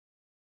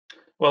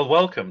Well,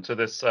 welcome to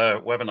this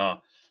webinar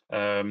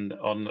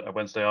on a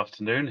Wednesday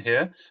afternoon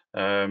here,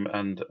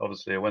 and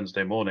obviously a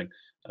Wednesday morning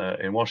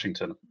in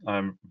Washington.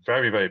 I'm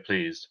very, very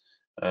pleased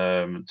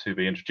to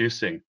be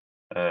introducing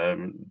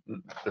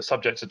the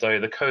subject today,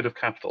 the Code of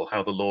Capital,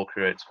 how the law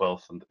creates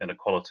wealth and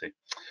inequality.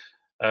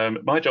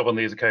 My job on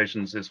these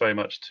occasions is very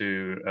much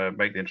to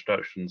make the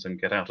introductions and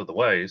get out of the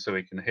way so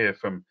we can hear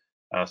from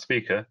our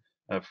speaker,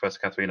 Professor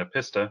Katharina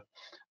Pista,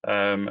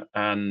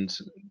 and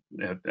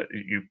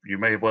you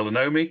may well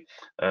know me,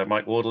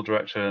 Mike Wardle,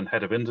 Director and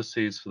Head of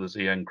Indices for the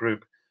ZN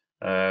Group,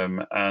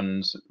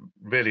 and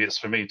really it's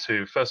for me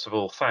to first of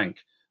all thank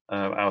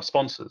our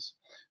sponsors.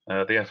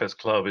 The FS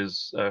Club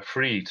is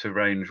free to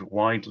range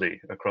widely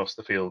across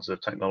the fields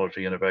of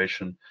technology,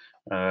 innovation,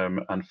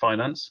 and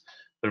finance.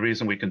 The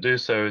reason we can do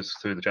so is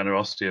through the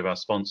generosity of our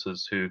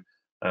sponsors who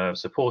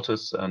support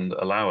us and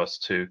allow us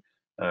to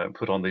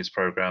put on these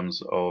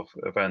programs of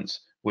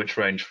events which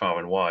range far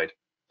and wide.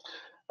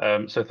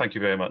 So thank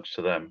you very much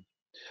to them.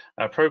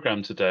 Our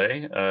program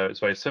today is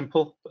very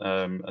simple.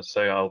 As I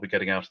say, I'll be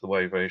getting out of the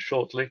way very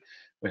shortly.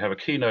 We have a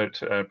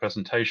keynote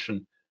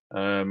presentation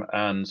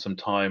and some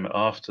time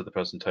after the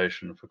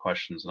presentation for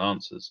questions and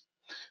answers.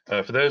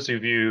 For those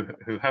of you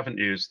who haven't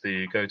used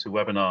the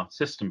GoToWebinar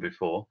system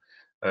before,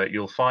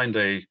 you'll find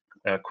a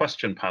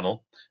question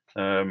panel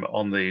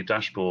on the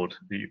dashboard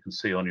that you can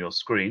see on your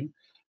screen.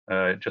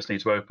 Just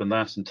need to open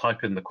that and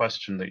type in the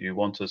question that you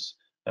want us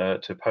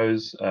to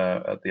pose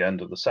at the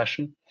end of the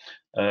session.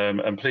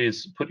 And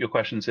please put your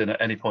questions in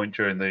at any point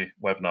during the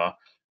webinar.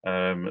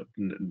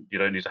 You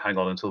don't need to hang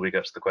on until we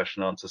get to the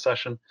question and answer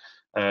session,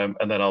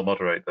 and then I'll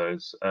moderate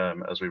those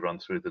as we run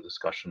through the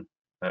discussion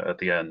at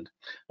the end.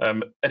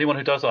 Anyone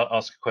who does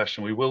ask a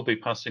question, we will be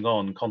passing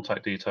on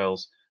contact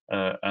details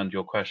and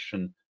your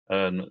question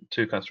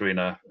to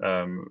Katharina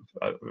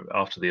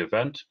after the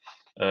event.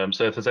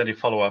 So if there's any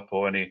follow-up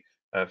or any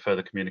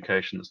further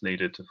communication that's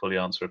needed to fully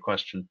answer a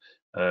question,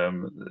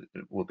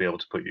 we'll be able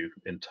to put you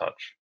in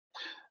touch.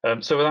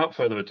 So without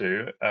further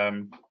ado,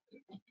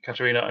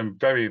 Katharina, I'm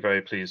very,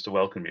 very pleased to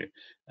welcome you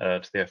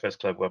to the FS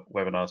Club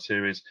webinar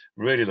series.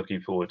 Really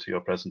looking forward to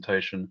your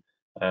presentation,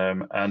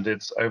 and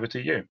it's over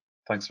to you.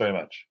 Thanks very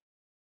much.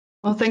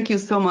 Well, thank you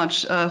so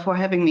much for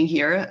having me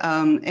here.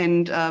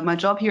 My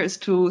job here is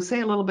to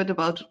say a little bit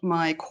about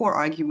my core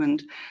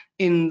argument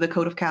in the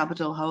Code of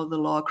Capital, how the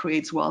law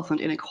creates wealth and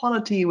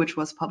inequality, which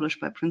was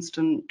published by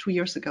Princeton 2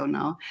 years ago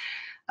now.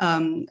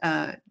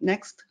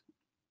 Next.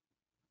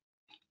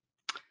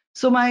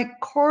 So my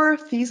core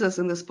thesis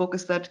in this book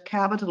is that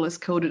capital is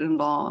coded in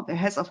law. There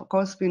has, of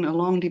course, been a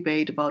long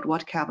debate about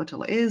what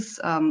capital is.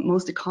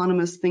 Most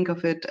economists think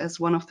of it as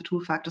one of the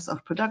two factors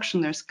of production.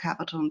 There's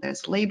capital and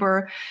there's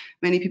labor.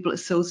 Many people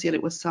associate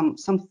it with some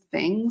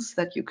things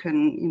that you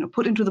can,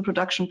 put into the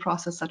production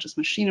process, such as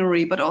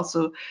machinery, but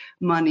also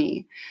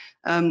money.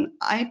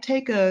 I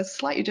take a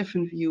slightly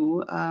different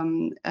view.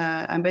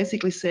 I'm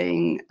basically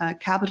saying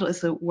capital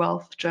is a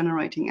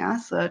wealth-generating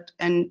asset,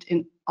 and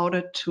in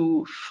order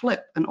to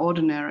flip an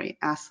ordinary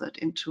asset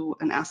into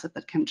an asset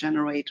that can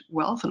generate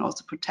wealth and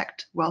also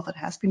protect wealth that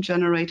has been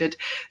generated,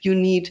 you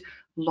need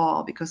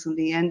law, because in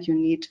the end you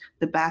need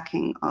the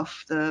backing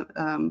of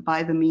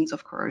by the means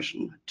of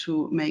coercion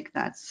to make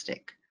that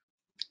stick.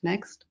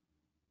 Next.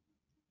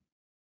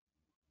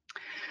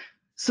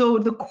 So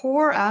the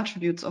core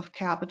attributes of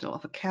capital,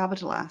 of a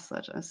capital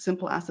asset, a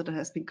simple asset that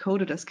has been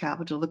coded as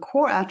capital, the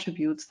core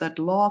attributes that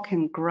law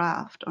can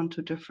graft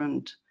onto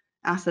different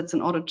assets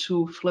in order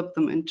to flip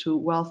them into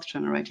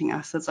wealth-generating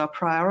assets are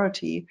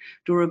priority,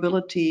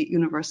 durability,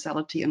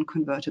 universality, and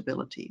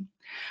convertibility.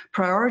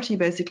 Priority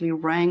basically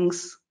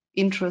ranks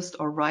interest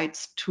or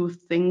rights to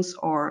things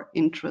or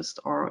interest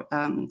or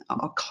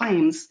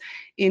claims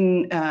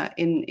in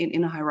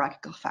a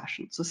hierarchical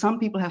fashion. So some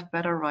people have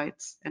better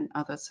rights and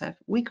others have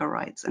weaker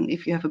rights. And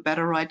if you have a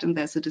better right and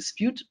there's a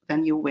dispute,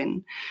 then you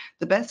win.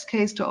 The best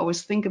case to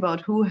always think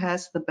about who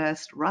has the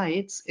best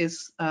rights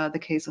is the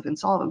case of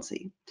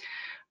insolvency.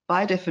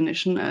 By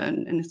definition,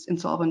 an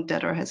insolvent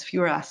debtor has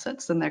fewer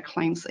assets than their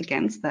claims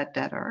against that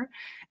debtor.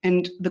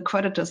 And the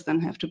creditors then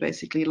have to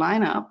basically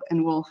line up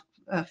and will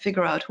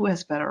figure out who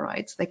has better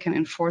rights. They can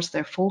enforce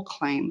their full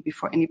claim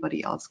before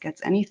anybody else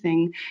gets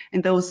anything.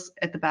 And those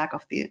at the back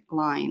of the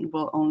line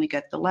will only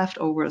get the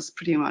leftovers,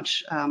 pretty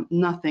much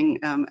nothing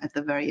at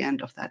the very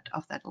end of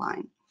that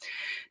line.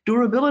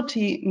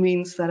 Durability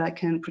means that I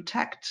can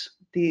protect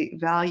the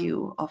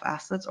value of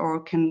assets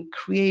or can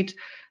create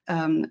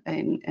an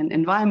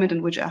environment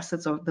in which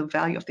assets or the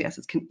value of the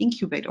assets can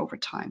incubate over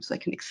time. So I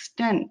can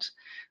extend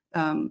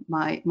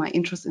my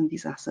interest in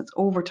these assets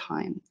over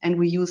time. And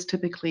we use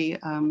typically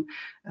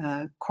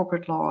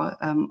corporate law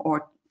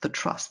or the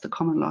trust, the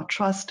common law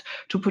trust,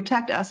 to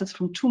protect assets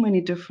from too many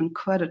different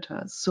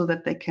creditors so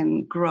that they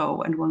can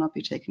grow and will not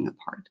be taken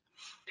apart.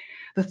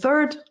 The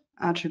third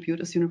attribute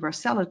is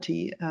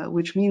universality,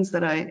 which means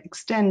that I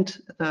extend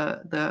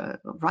the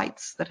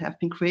rights that have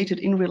been created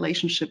in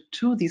relationship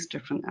to these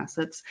different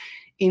assets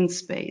in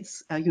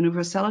space.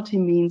 Universality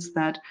means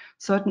that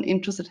certain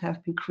interests that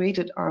have been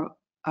created are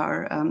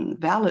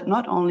valid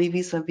not only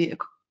vis-a-vis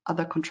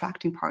other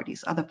contracting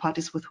parties, other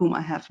parties with whom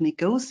I have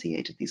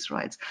negotiated these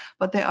rights,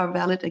 but they are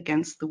valid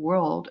against the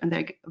world, and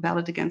they're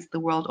valid against the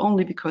world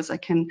only because I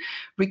can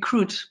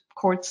recruit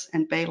courts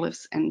and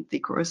bailiffs and the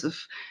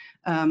coercive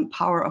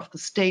power of the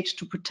state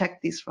to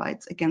protect these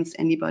rights against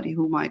anybody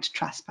who might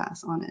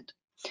trespass on it.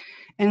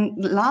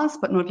 And last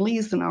but not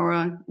least, in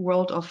our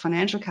world of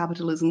financial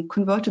capitalism,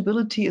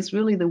 convertibility is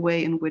really the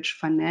way in which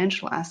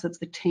financial assets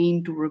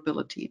attain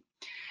durability.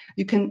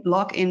 You can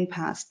lock in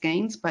past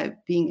gains by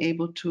being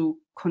able to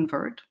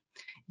convert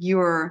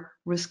your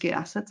risky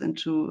assets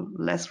into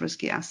less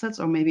risky assets,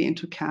 or maybe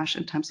into cash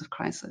in times of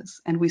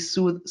crisis. And we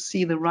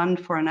see the run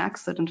for an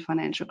exit in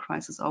financial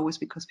crisis always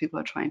because people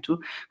are trying to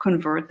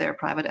convert their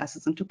private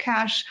assets into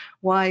cash.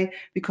 Why?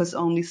 Because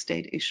only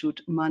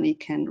state-issued money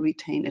can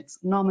retain its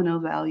nominal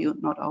value,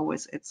 not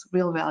always its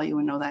real value.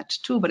 We know that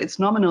too, but its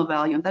nominal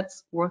value, and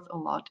that's worth a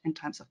lot in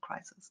times of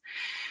crisis.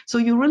 So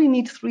you really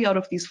need 3 out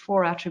of these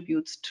 4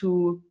 attributes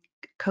to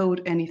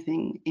code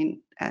anything in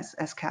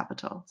as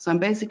capital. So I'm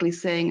basically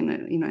saying,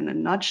 in a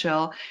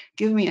nutshell,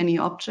 give me any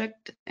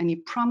object, any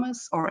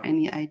promise, or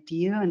any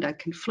idea, and I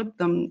can flip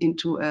them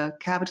into a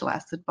capital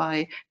asset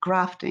by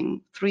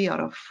grafting 3 out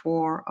of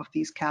 4 of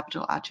these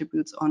capital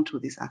attributes onto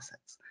these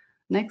assets.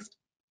 Next.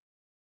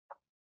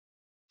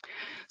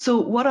 So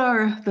what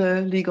are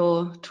the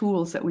legal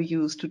tools that we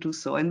use to do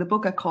so? In the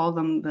book, I call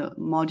them the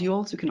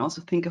modules. You can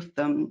also think of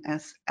them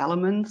as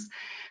elements.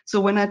 So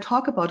when I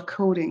talk about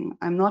coding,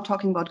 I'm not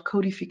talking about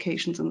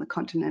codifications in the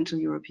continental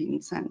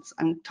European sense.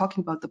 I'm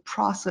talking about the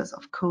process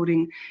of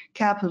coding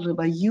capital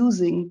by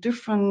using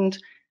different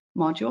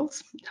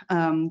modules,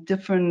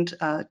 different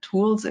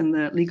tools in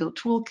the legal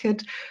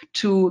toolkit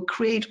to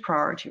create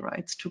priority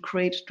rights, to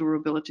create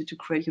durability, to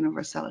create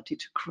universality,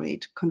 to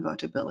create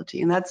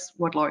convertibility. And that's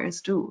what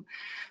lawyers do.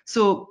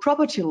 So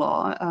property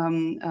law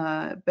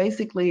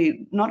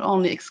basically not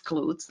only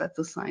excludes, that's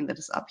the sign that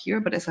is up here,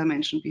 but as I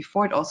mentioned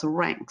before, it also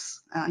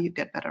ranks. You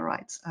get better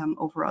rights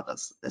over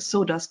others.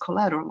 So does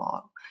collateral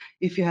law.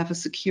 If you have a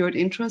secured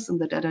interest and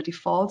the debtor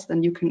defaults,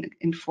 then you can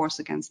enforce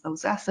against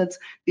those assets.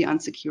 The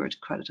unsecured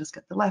creditors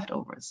get the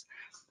leftovers.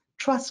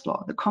 Trust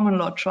law, the common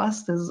law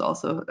trust. This is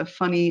also a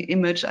funny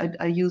image.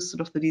 I use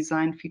sort of the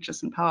design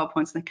features in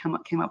PowerPoints and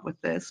I came up with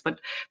this. But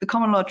the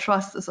common law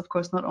trust is, of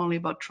course, not only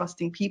about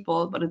trusting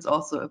people, but it's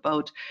also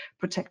about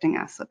protecting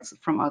assets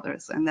from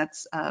others. And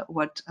that's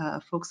what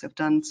folks have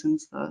done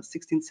since the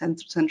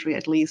 16th century,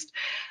 at least,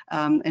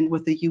 and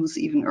with the use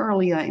even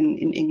earlier in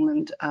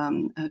England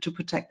to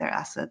protect their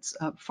assets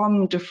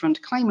from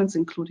different claimants,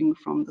 including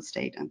from the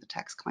state and the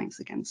tax claims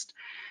against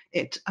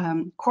it.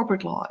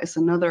 Corporate law is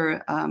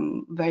another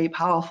very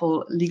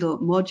powerful legal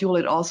module.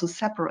 It also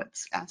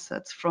separates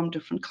assets from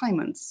different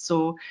claimants.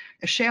 So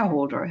a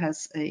shareholder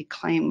has a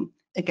claim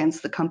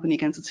against the company,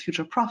 against its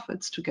future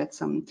profits, to get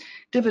some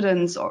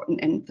dividends,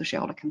 and the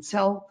shareholder can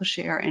sell the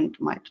share and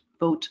might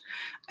vote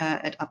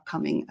at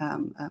upcoming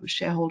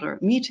shareholder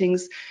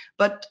meetings.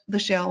 But the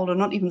shareholder,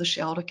 not even the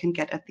shareholder, can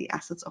get at the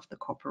assets of the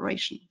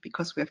corporation,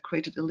 because we have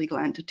created a legal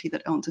entity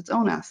that owns its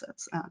own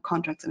assets,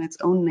 contracts in its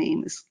own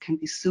name, can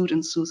be sued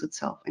and sues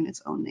itself in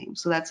its own name.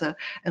 So that's a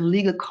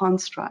legal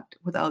construct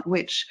without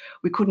which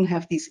we couldn't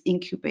have these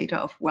incubator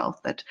of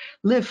wealth that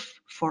live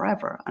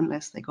forever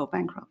unless they go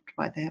bankrupt,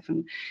 right? They have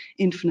an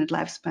infinite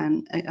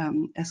lifespan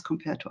as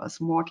compared to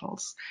us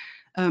mortals.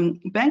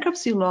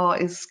 Bankruptcy law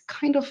is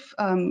kind of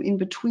in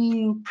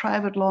between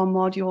private law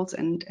modules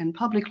and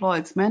public law.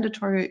 It's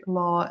mandatory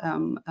law,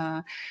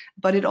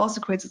 but it also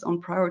creates its own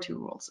priority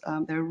rules.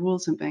 There are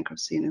rules in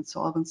bankruptcy and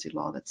insolvency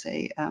law that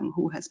say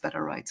who has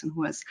better rights and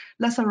who has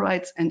lesser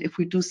rights. And if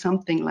we do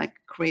something like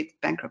create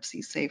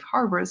bankruptcy safe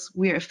harbors,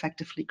 we are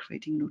effectively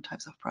creating new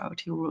types of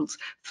priority rules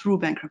through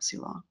bankruptcy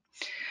law.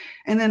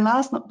 And then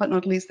last but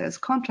not least, there's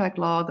contract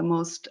law, the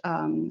most,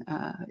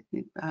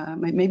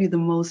 maybe the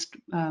most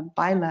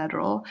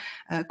bilateral,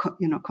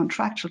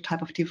 contractual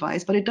type of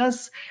device, but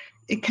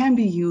it can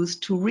be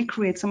used to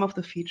recreate some of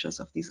the features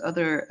of these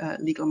other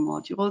legal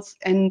modules.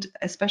 And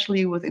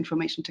especially with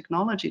information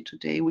technology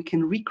today, we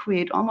can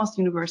recreate almost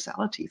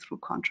universality through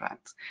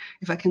contracts.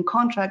 If I can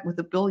contract with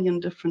 1 billion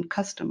different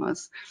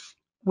customers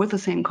with the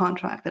same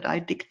contract that I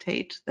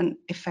dictate, then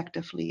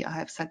effectively I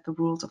have set the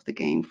rules of the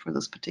game for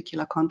this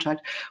particular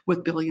contract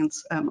with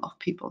billions of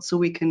people. So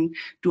we can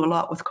do a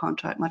lot with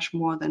contract, much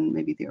more than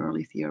maybe the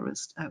early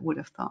theorists would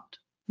have thought.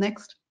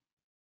 Next.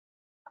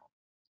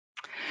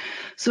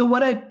 So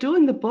what I do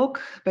in the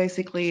book,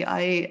 basically,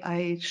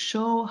 I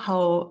show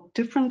how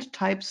different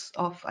types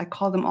of, I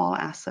call them all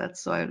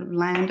assets. So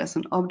land as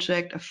an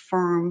object, a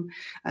firm,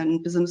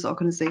 and business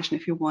organization,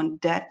 if you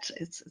want, debt,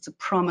 it's a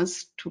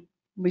promise to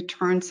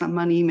return some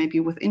money, maybe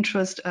with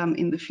interest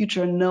in the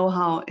future,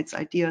 know-how, its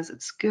ideas,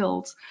 its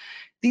skills.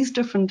 These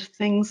different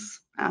things,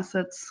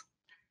 assets,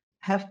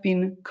 have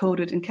been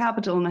coded in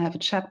capital, and I have a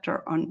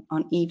chapter on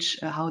each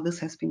how this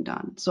has been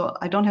done. So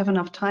I don't have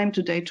enough time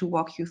today to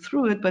walk you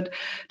through it, but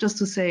just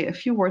to say a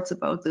few words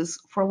about this.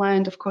 For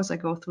land, of course, I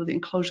go through the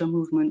enclosure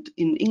movement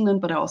in England,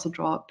 but I also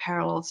draw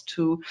parallels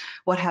to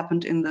what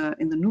happened in the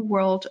New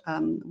World,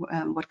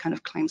 what kind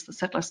of claims the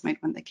settlers made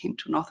when they came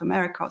to North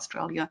America,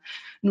 Australia,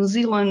 New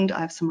Zealand.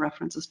 I have some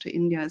references to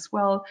India as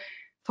well.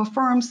 For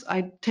firms,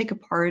 I take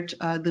apart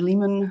the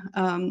Lehman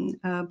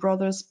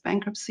Brothers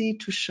bankruptcy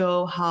to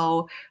show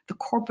how the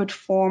corporate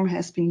form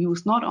has been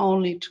used not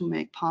only to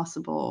make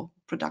possible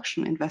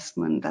production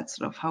investment, that's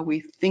sort of how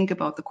we think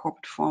about the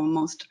corporate form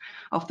most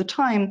of the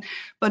time,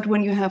 but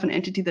when you have an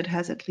entity that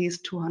has at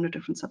least 200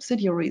 different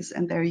subsidiaries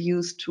and they're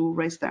used to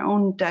raise their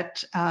own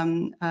debt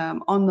on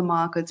the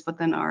markets, but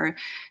then are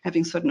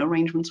having certain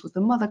arrangements with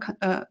the mother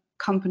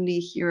company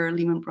here,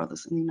 Lehman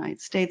Brothers in the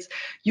United States,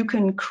 you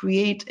can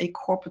create a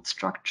corporate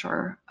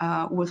structure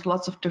with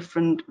lots of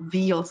different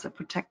vehicles that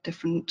protect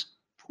different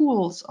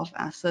pools of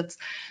assets,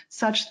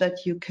 such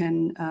that you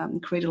can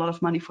create a lot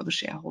of money for the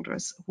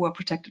shareholders who are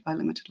protected by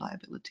limited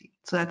liability.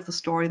 So that's the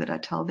story that I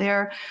tell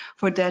there.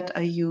 For debt,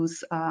 I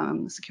use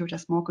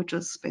securitized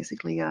mortgages,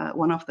 basically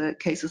one of the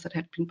cases that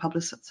had been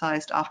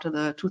publicized after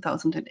the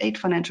 2008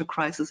 financial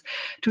crisis,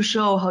 to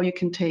show how you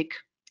can take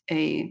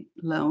a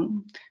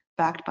loan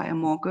backed by a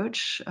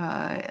mortgage,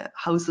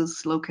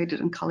 houses located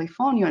in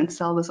California, and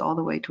sell this all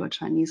the way to a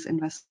Chinese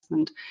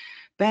investment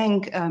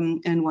bank,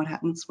 and what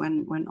happens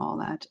when all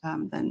that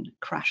then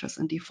crashes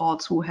and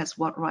defaults, who has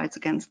what rights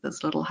against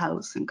this little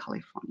house in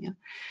California.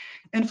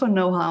 And for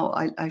know-how,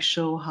 I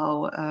show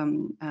how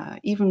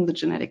even the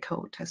genetic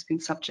code has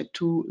been subject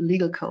to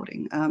legal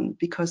coding,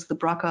 because the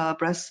BRCA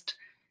breast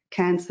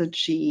cancer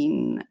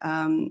gene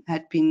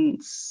had been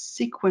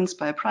sequenced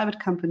by a private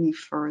company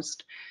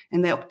first,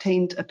 and they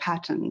obtained a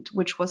patent,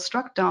 which was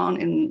struck down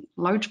in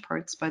large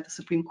parts by the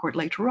Supreme Court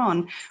later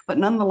on. But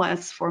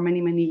nonetheless, for many,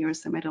 many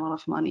years, they made a lot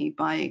of money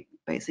by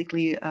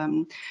basically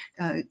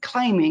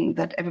claiming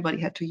that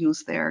everybody had to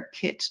use their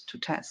kit to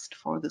test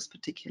for this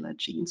particular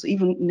gene. So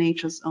even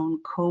nature's own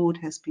code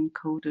has been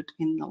coded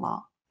in the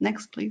law.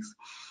 Next, please.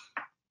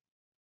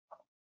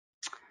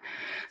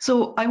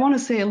 So I want to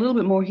say a little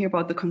bit more here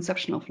about the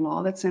conception of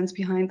law that stands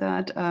behind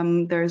that.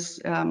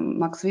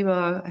 Max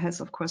Weber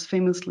has, of course,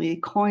 famously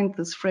coined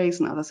this phrase,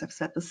 and others have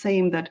said the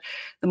same, that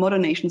the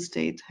modern nation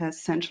state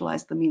has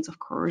centralized the means of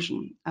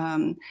coercion.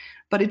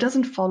 But it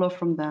doesn't follow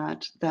from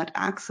that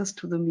access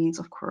to the means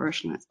of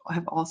coercion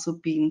have also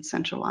been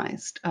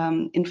centralized.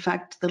 In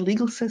fact, the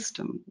legal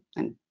system,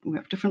 and we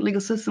have different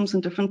legal systems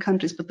in different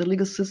countries, but the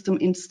legal system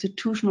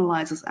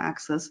institutionalizes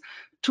access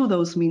to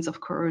those means of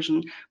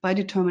coercion by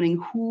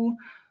determining who,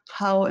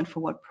 how, and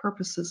for what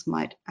purposes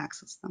might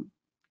access them.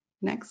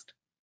 Next.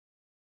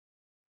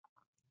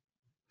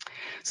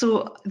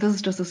 So this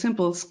is just a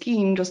simple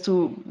scheme just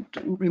to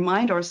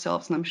remind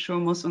ourselves, and I'm sure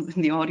most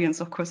in the audience,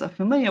 of course, are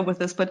familiar with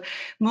this, but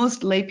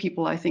most lay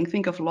people, I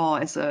think of law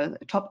as a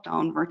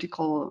top-down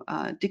vertical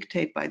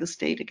dictate by the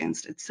state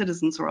against its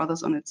citizens or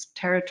others on its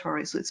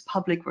territory. So it's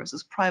public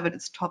versus private,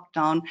 it's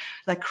top-down,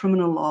 like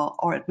criminal law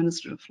or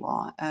administrative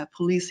law,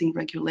 policing,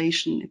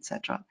 regulation,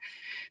 etc.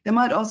 There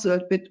might also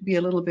be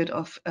a little bit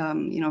of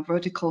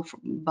vertical from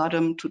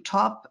bottom to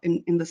top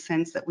in the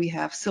sense that we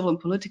have civil and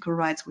political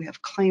rights, we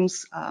have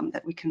claims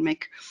that we can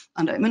make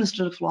under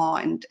administrative law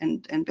and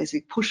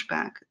basically push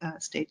back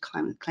state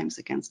claims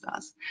against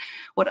us.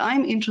 What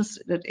I'm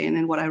interested in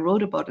and what I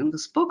wrote about in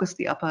this book is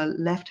the upper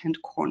left-hand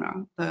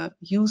corner, the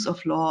use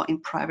of law in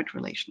private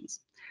relations.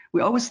 We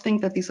always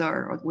think that these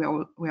are,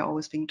 or we're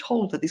always being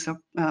told that these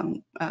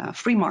are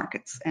free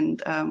markets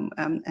and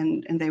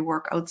they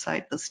work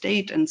outside the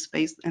state and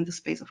the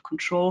space of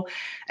control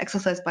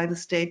exercised by the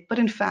state. But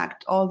in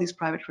fact, all these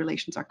private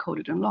relations are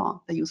coded in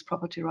law. They use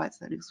property rights,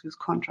 they use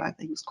contract,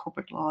 they use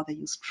corporate law, they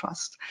use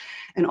trust.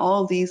 And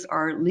all these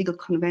are legal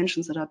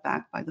conventions that are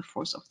backed by the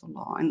force of the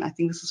law. And I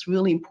think this is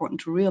really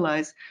important to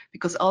realize,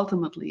 because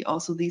ultimately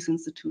also these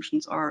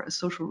institutions are a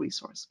social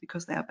resource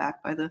because they are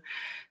backed by the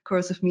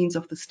coercive means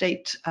of the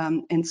state.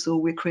 And so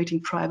we're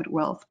creating private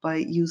wealth by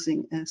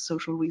using a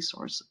social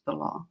resource, the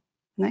law.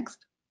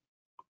 Next.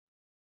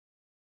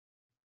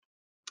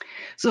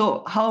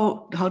 So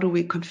how do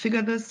we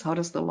configure this? How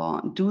does the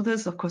law do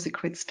this? Of course, it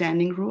creates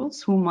standing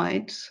rules. Who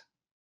might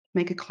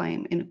make a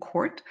claim in a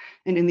court?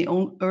 And in the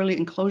early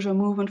enclosure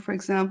movement, for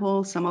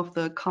example, some of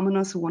the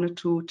commoners who wanted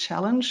to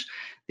challenge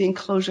the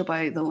enclosure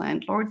by the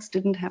landlords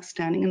didn't have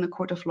standing in the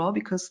court of law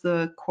because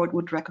the court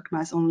would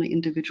recognize only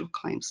individual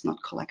claims,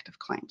 not collective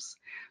claims.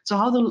 So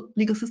how the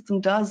legal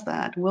system does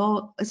that,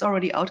 well, it's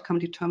already outcome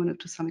determinative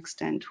to some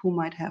extent, who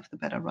might have the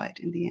better right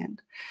in the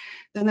end.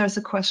 Then there's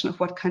a question of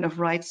what kind of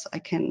rights I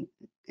can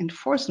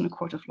enforce in a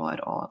court of law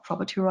at all.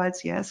 Property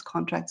rights, yes.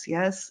 Contracts,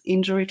 yes.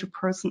 Injury to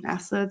person,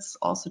 assets,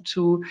 also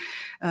to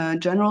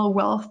general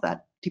wealth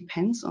that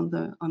depends on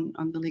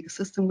the legal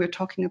system we're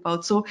talking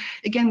about. So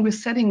again, we're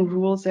setting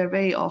rules. They're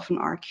very often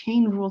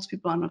arcane rules.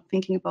 People are not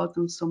thinking about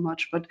them so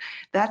much, but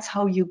that's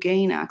how you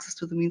gain access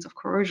to the means of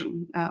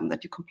coercion,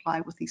 that you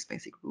comply with these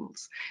basic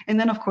rules. And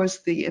then, of course,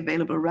 the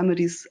available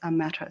remedies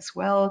matter as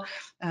well.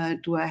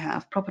 Do I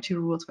have property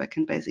rules where I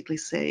can basically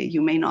say,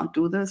 you may not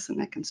do this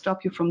and I can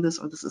stop you from this,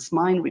 or this is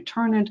mine,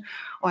 return it?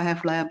 Or I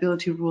have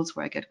liability rules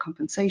where I get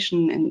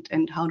compensation,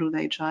 and how do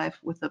they jive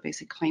with the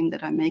basic claim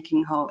that I'm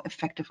making? How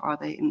effective are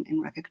they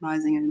in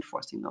recognizing and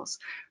enforcing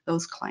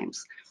those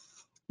claims?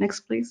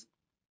 Next, please.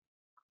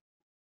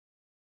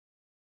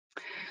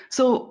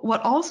 So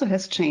what also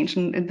has changed,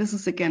 and this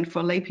is again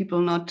for lay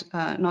people not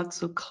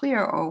so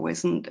clear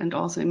always, and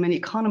also many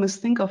economists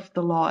think of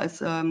the law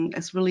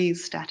as really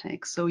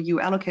static. So you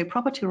allocate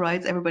property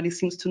rights, everybody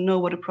seems to know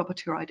what a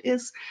property right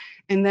is,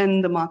 and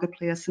then the market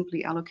players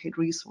simply allocate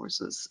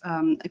resources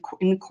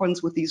in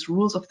accordance with these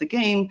rules of the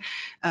game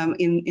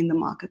in the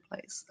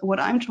marketplace. What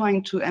I'm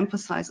trying to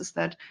emphasize is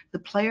that the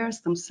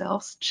players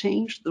themselves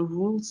change the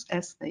rules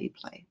as they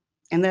play.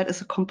 And that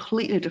is a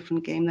completely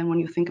different game than when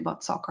you think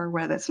about soccer,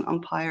 where there's an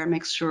umpire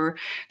makes sure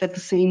that the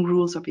same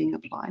rules are being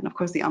applied. And of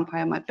course, the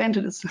umpire might bend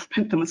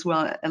them as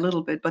well a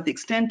little bit, but the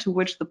extent to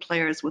which the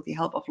players, with the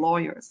help of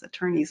lawyers,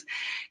 attorneys,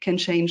 can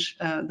change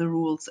the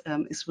rules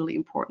is really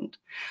important.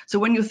 So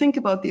when you think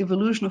about the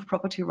evolution of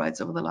property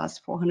rights over the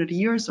last 400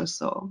 years or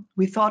so,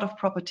 we thought of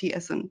property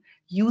as an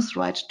use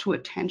right to a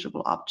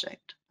tangible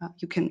object.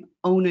 You can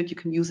own it, you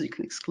can use it, you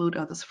can exclude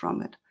others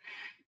from it.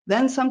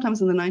 Then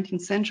sometimes in the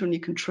 19th century, and you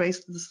can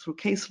trace this through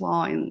case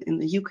law in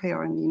the UK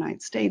or in the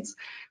United States,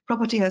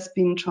 property has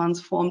been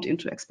transformed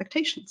into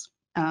expectations.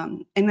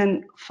 And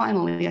then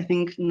finally, I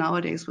think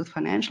nowadays with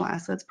financial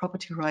assets,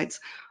 property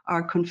rights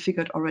are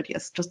configured already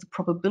as just the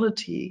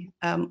probability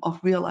of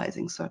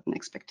realizing certain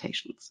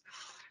expectations.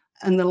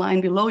 And the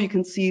line below, you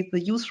can see the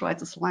use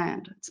rights as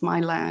land. It's my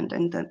land,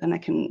 and then I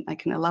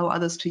can allow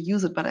others to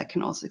use it, but I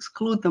can also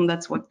exclude them.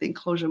 That's what the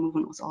enclosure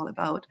movement was all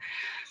about.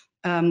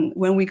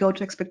 When we go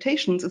to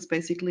expectations, it's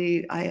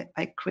basically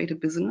I create a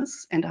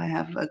business and I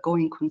have a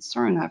going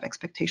concern. I have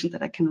expectations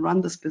that I can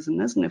run this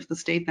business, and if the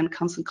state then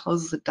comes and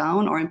closes it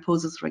down or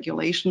imposes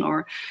regulation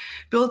or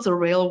builds a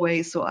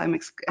railway so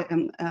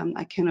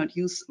I cannot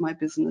use my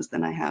business,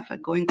 then I have a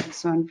going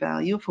concern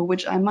value for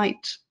which I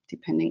might,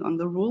 depending on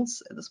the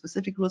rules, the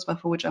specific rules, but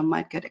for which I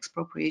might get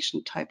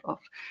expropriation type of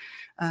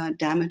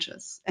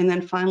damages. And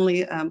then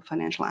finally,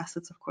 financial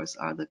assets, of course,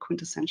 are the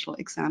quintessential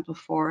example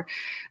for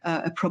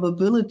a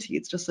probability.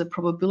 It's just a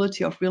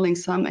probability of realizing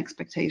some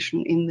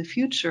expectation in the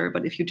future.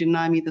 But if you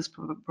deny me this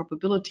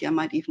probability, I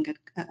might even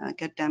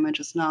get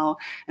damages now,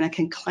 and I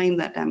can claim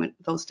that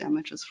those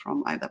damages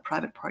from either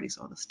private parties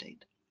or the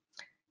state.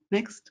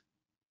 Next.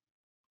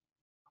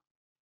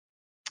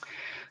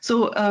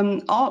 So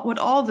what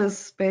all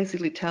this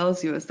basically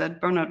tells you is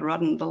that Bernard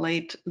Rudden, the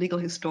late legal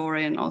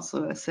historian,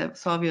 also a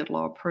Soviet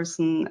law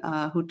person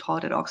who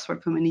taught at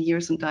Oxford for many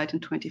years and died in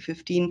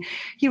 2015,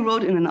 he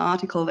wrote in an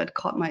article that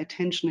caught my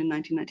attention in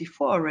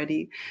 1994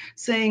 already,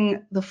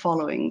 saying the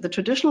following: the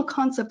traditional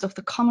concepts of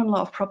the common law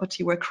of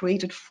property were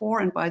created for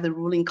and by the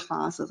ruling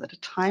classes at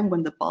a time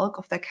when the bulk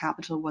of their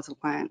capital was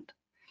land.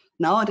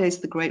 Nowadays,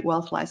 the great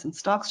wealth lies in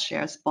stocks,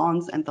 shares,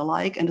 bonds, and the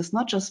like, and is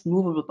not just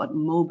movable, but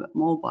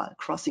mobile,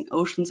 crossing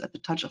oceans at the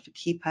touch of a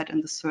keypad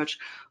in the search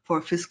for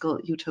a fiscal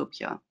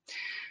utopia.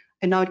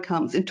 And now it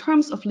comes. In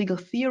terms of legal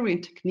theory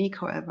and technique,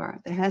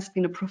 however, there has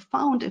been a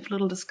profound, if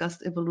little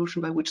discussed,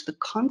 evolution by which the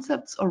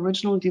concepts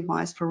originally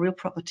devised for real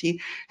property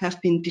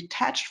have been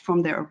detached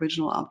from their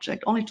original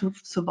object, only to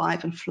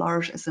survive and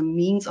flourish as a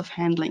means of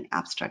handling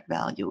abstract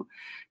value.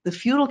 The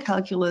feudal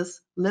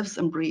calculus lives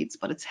and breathes,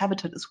 but its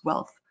habitat is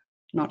wealth,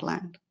 not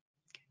land.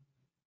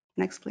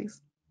 Next,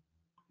 please.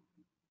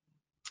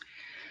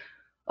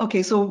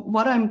 Okay, so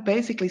what I'm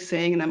basically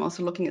saying, and I'm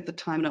also looking at the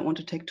time, and I don't want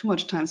to take too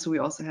much time, so we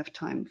also have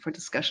time for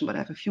discussion, but I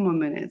have a few more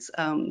minutes.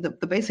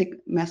 The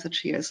basic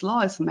message here is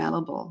law is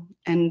malleable,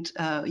 and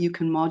you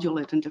can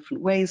modulate it in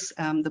different ways.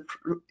 The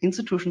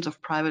institutions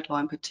of private law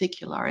in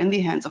particular are in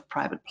the hands of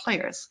private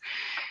players.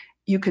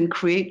 You can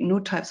create new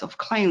types of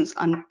claims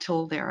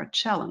until they are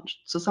challenged.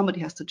 So somebody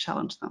has to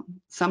challenge them.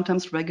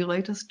 Sometimes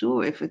regulators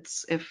do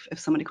if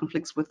somebody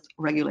conflicts with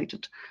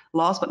regulated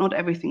laws, but not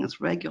everything is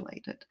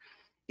regulated.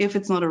 If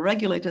it's not a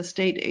regulator,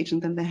 state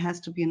agent, then there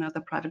has to be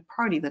another private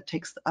party that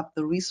takes up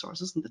the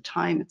resources and the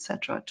time,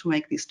 etc., to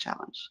make these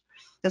challenges.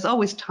 There's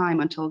always time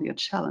until you're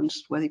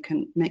challenged where you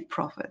can make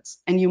profits,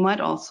 and you might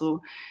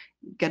also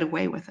get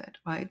away with it,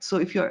 right? So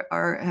if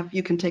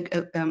you can take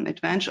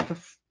advantage of a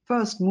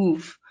first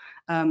move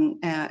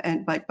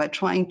and by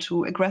trying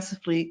to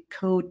aggressively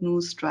code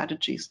new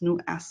strategies, new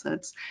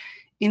assets,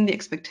 in the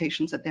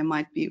expectations that they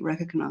might be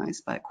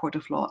recognized by a court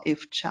of law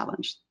if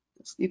challenged.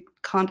 this. You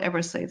can't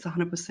ever say it's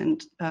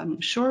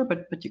 100% sure,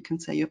 but you can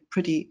say you're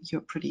pretty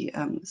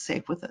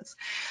safe with this.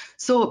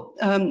 So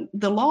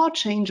the law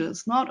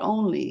changes not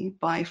only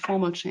by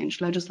formal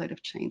change,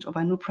 legislative change, or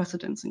by new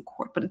precedents in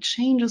court, but it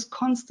changes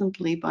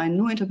constantly by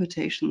new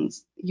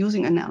interpretations,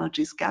 using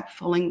analogies, gap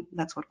filling,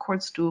 that's what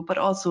courts do, but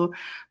also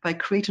by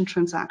creating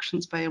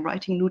transactions, by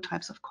writing new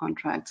types of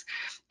contracts,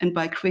 and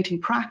by creating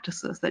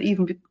practices that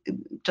even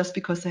just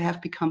because they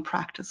have become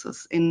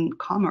practices in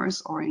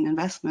commerce or in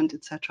investment,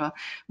 etc.,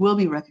 will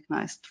be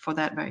recognized for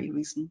that very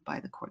reason by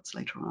the courts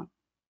later on.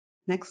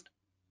 Next.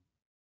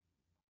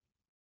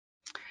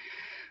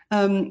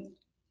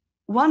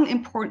 One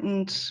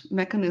important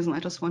mechanism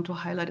I just want to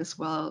highlight as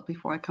well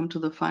before I come to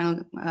the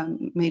final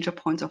major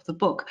points of the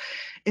book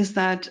is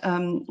that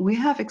we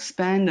have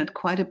expanded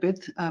quite a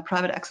bit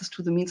private access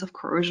to the means of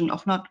coercion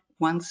of not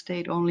one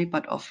state only,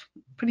 but of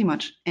pretty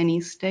much any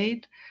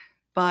state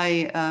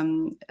by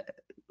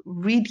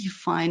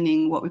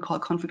redefining what we call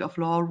conflict of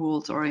law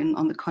rules, or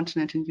on the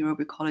continent in Europe,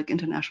 we call it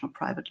international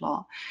private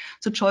law.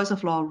 So choice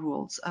of law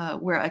rules,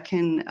 where I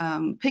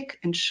can pick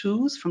and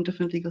choose from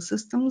different legal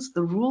systems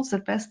the rules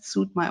that best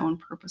suit my own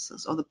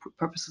purposes or the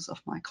purposes of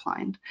my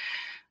client.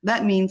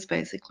 That means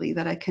basically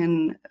that I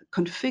can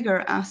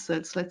configure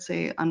assets, let's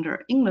say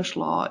under English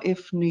law,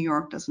 if New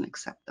York doesn't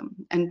accept them.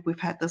 And we've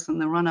had this in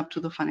the run-up to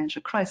the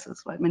financial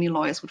crisis, right? Many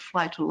lawyers would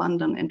fly to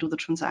London and do the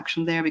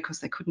transaction there because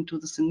they couldn't do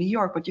this in New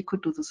York, but you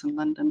could do this in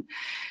London.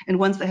 And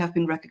once they have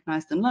been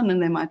recognized in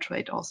London, they might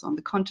trade also on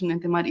the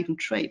continent. They might even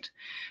trade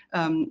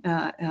in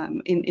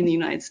the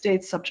United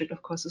States, subject,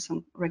 of course, to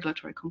some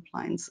regulatory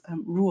compliance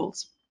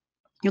rules.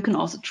 You can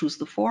also choose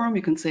the forum.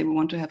 You can say we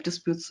want to have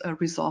disputes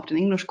resolved in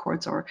English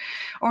courts or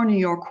New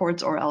York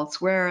courts or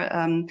elsewhere.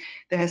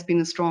 There has been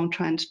a strong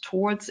trend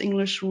towards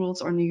English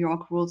rules or New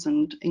York rules,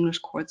 and English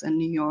courts and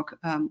New York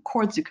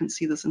courts. You can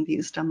see this in the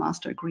ISDA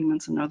master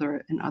agreements and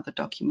other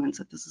documents,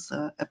 that this is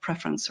a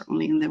preference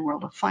certainly in the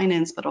world of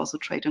finance, but also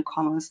trade and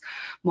commerce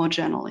more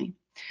generally.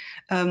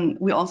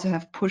 We also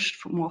have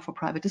pushed more for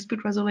private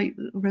dispute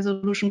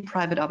resolution,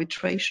 private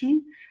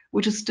arbitration,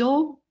 which is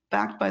still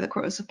backed by the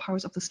coercive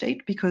powers of the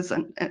state, because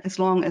as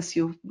long as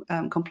you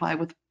comply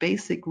with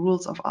basic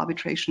rules of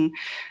arbitration,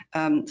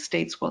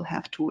 states will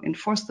have to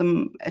enforce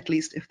them, at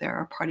least if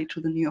they're a party to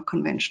the New York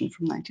Convention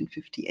from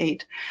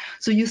 1958.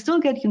 So you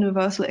still get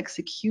universal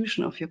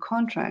execution of your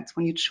contracts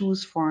when you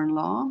choose foreign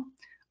law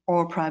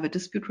or private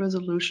dispute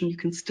resolution. You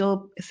can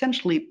still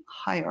essentially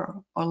hire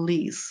or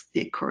lease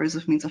the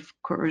coercive means of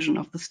coercion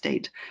of the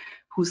state,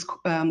 whose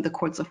the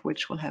courts of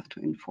which will have to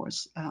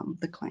enforce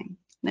the claim.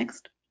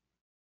 Next.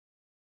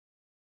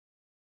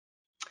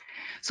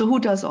 So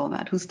who does all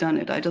that? Who's done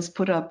it? I just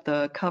put up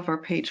the cover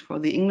page for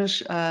the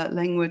English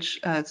language,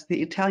 it's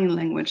the Italian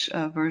language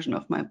version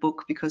of my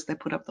book, because they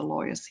put up the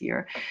lawyers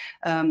here.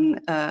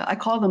 I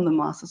call them the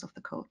masters of the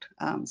code.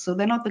 So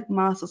they're not the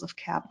masters of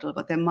capital,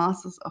 but they're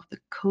masters of the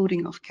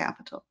coding of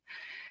capital.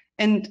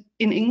 And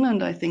in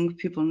England, I think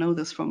people know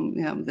this from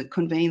the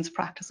conveyance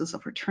practices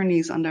of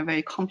attorneys under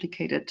very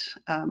complicated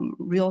a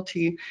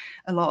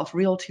law of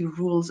realty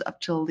rules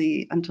until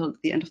the end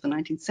of the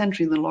 19th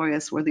century. The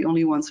lawyers were the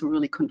only ones who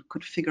really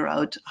could figure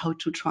out how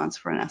to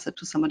transfer an asset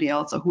to somebody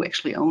else, or who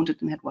actually owned it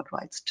and had what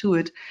rights to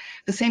it.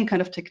 The same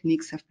kind of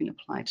techniques have been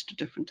applied to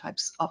different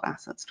types of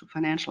assets, to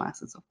financial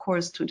assets, of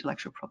course, to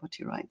intellectual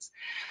property rights.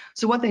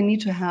 So what they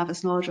need to have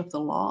is knowledge of the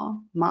law,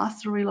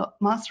 mastery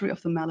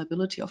of the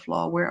malleability of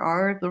law. Where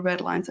are the red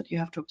lines that you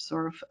have to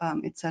observe,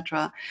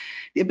 etc.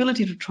 The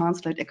ability to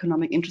translate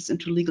economic interests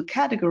into legal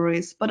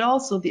categories, but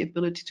also the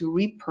ability to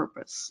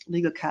repurpose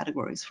legal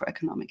categories for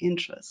economic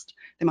interest.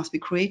 They must be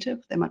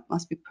creative, they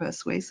must be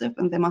persuasive,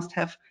 and they must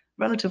have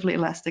relatively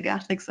elastic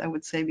ethics, I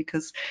would say,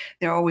 because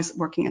they're always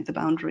working at the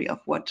boundary of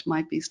what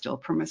might be still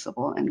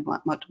permissible and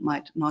what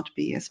might not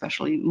be,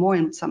 especially more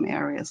in some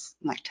areas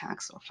like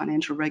tax or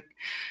financial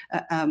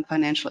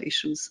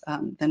issues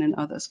than in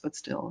others, but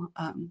still.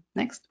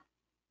 Next.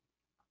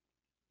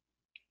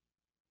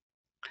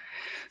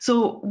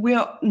 So we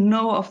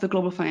know of the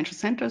global financial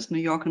centers.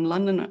 New York and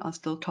London are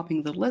still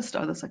topping the list.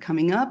 Others are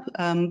coming up.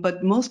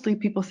 But mostly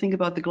people think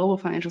about the global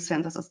financial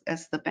centers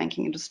as the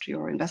banking industry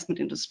or investment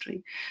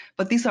industry.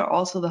 But these are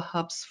also the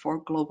hubs for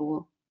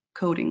global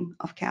coding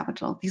of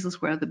capital. This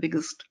is where the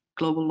biggest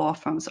global law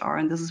firms are,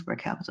 and this is where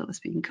capital is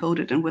being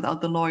coded. And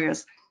without the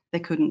lawyers, they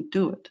couldn't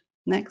do it.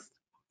 Next.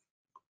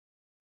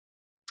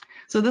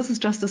 So this is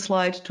just a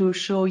slide to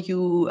show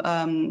you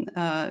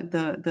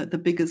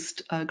the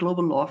biggest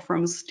global law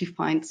firms,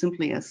 defined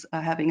simply as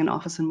having an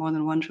office in more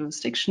than one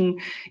jurisdiction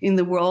in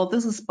the world.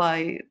 This is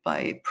by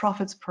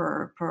profits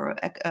per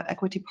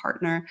equity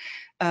partner.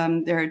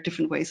 There are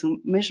different ways in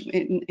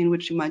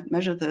which you might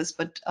measure this,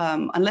 but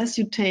unless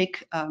you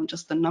take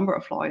just the number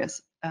of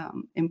lawyers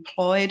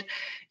employed,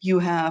 you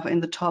have in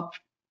the top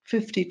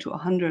 50 to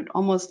 100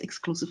 almost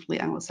exclusively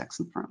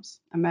Anglo-Saxon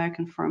firms,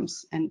 American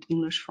firms and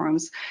English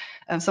firms.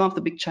 Some of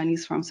the big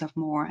Chinese firms have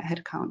more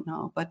headcount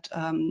now, but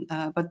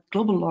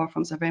global law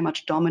firms are very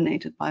much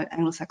dominated by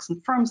Anglo-Saxon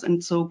firms,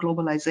 and so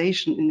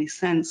globalization in a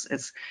sense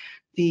is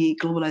the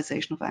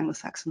globalization of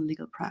Anglo-Saxon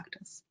legal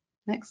practice.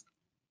 Next.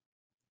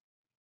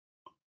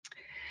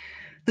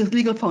 The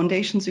legal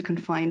foundations you can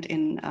find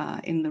in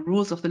the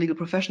rules of the legal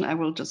profession. I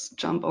will just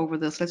jump over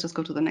this. Let's just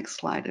go to the next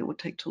slide. It would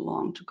take too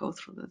long to go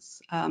through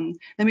this. Let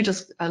me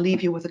just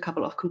leave you with a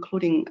couple of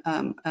concluding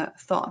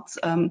thoughts.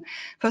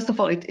 First of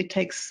all, it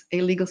takes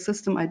a legal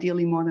system,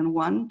 ideally more than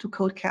one, to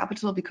code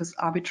capital, because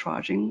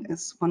arbitraging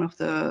is one of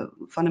the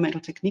fundamental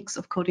techniques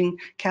of coding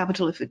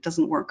capital. If it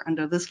doesn't work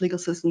under this legal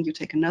system, you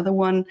take another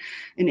one.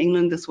 In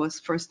England, this was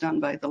first done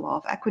by the law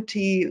of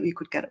equity. You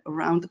could get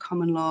around the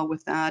common law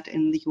with that.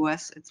 In the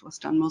US, it was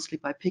done mostly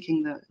by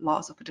picking the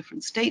laws of a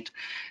different state.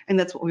 And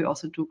that's what we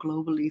also do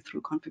globally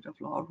through conflict of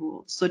law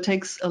rules. So it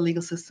takes a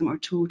legal system or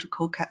two to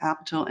code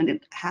capital, and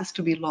it has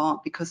to be law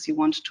because you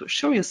want to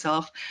assure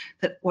yourself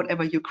that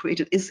whatever you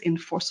created is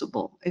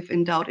enforceable. If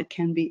in doubt, it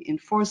can be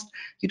enforced.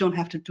 You don't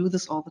have to do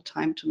this all the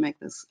time to make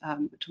this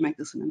an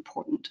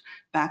important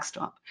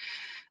backstop.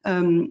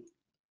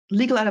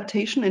 Legal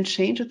adaptation and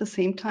change at the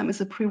same time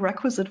is a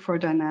prerequisite for a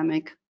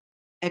dynamic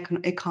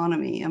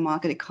economy, a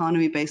market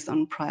economy based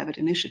on private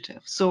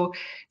initiative. So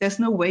there's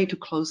no way to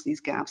close these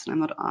gaps, and I'm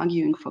not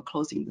arguing for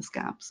closing these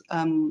gaps.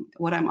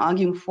 What I'm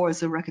arguing for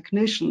is a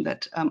recognition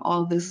that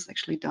all this is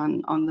actually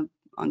done on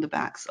the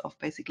backs of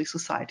basically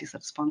societies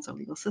that sponsor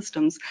legal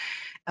systems.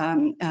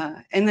 And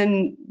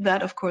then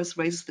that, of course,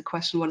 raises the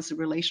question, what is the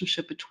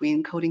relationship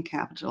between coding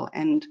capital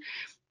and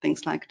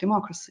things like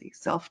democracy,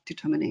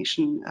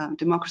 self-determination?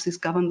 Democracies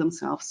govern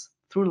themselves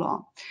through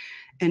law,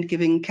 and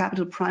giving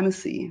capital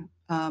primacy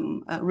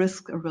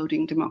risk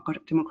eroding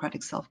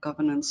democratic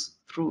self-governance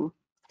through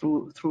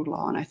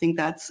law. And I think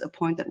that's a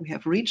point that we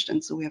have reached,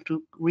 and so we have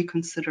to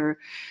reconsider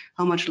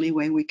how much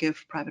leeway we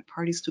give private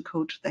parties to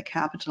code their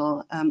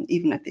capital,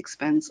 even at the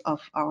expense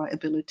of our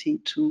ability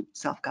to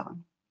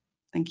self-govern.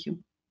 Thank you.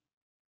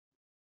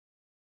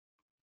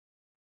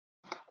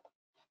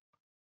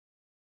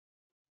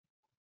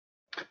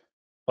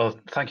 Well,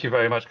 thank you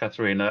very much,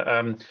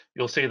 Katharina.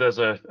 You'll see there's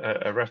a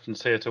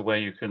reference here to where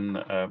you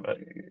can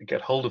get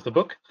hold of the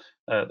book,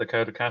 The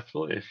Code of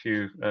Capital, if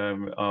you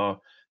are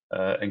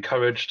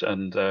encouraged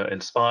and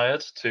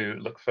inspired to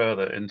look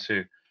further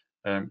into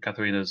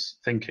Katharina's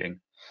thinking.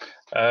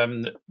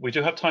 We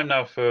do have time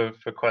now for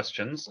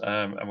questions,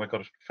 and we've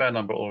got a fair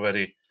number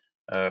already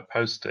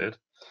posted.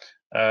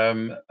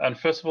 And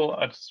first of all,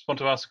 I just want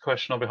to ask a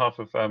question on behalf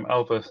of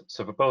Alva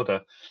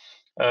Svoboda.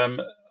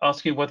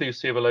 Asking whether you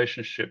see a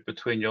relationship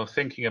between your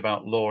thinking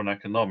about law and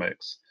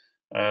economics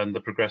and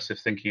the progressive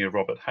thinking of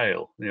Robert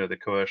Hale, the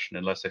coercion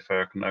in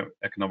laissez-faire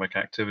economic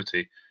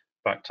activity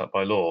backed up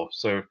by law.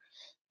 So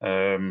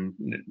where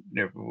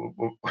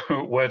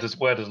does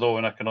law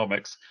and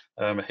economics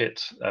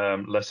hit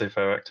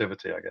laissez-faire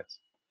activity, I guess?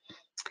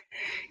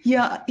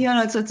 Yeah,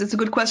 no, it's a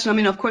good question. I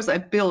mean, of course, I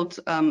built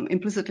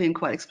implicitly and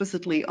quite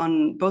explicitly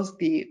on both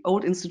the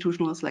old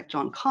institutionalists like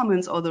John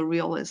Commons or the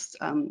realists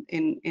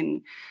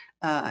in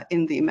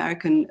the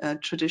American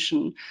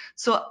tradition.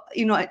 So,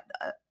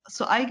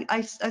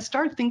 I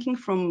started thinking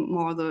from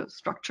more the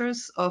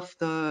structures of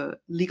the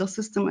legal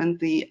system and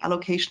the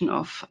allocation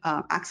of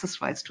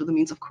access rights to the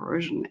means of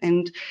coercion.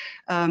 And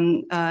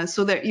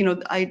so there,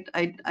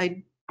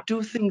 I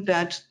do think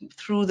that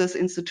through this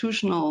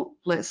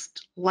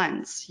institutionalist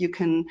lens, you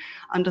can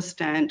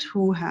understand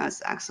who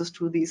has access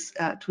to these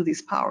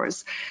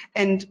powers.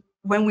 And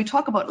when we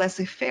talk about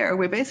laissez-faire,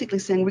 we're basically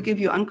saying we give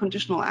you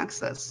unconditional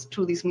access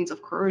to these means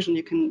of coercion.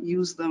 You can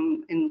use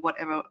them in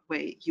whatever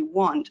way you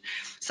want.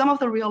 Some of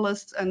the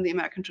realists and the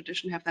American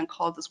tradition have then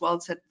called as well,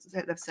 have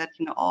said,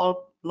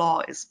 all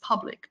law is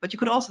public, but you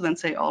could also then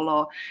say all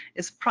law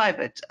is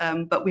private.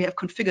 But we have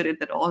configured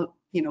it that all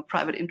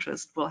private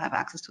interests will have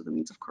access to the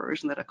means of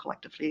coercion that are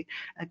collectively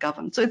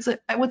governed. So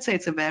I would say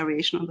it's a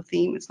variation on the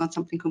theme. It's not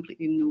something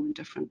completely new and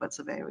different, but it's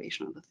a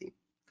variation on the theme.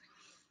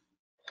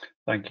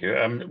 Thank you.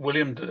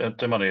 William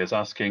de Money is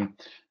asking,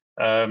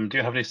 do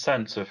you have any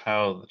sense of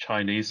how the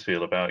Chinese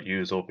feel about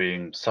use or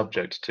being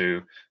subject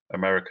to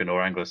American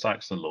or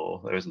Anglo-Saxon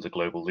law? There isn't a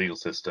global legal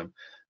system.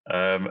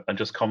 And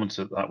just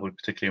commented that would be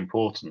particularly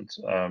important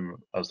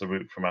as the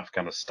route from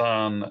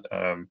Afghanistan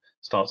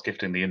starts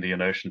gifting the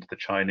Indian Ocean to the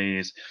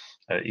Chinese.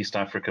 East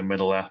African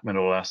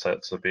mineral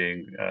assets are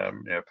being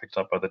picked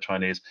up by the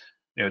Chinese.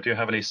 Do you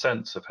have any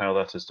sense of how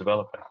that is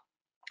developing?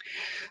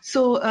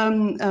 So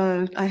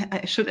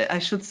I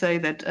should say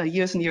that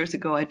years and years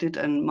ago I did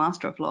a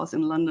Master of Laws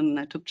in London, and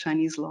I took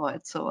Chinese law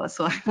at SOAS.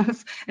 So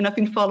I've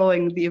been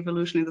following the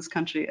evolution in this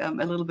country a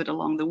little bit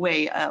along the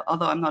way,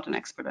 although I'm not an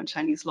expert on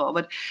Chinese law.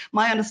 But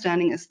my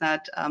understanding is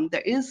that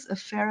there is a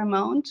fair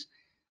amount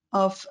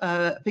of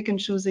pick and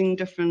choosing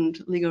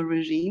different legal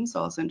regimes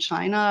also in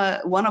China.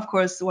 One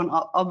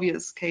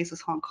obvious case is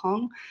Hong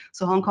Kong.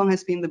 So Hong Kong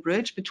has been the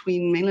bridge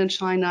between mainland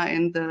China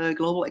and the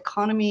global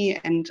economy,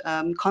 and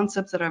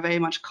concepts that are very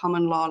much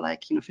common law,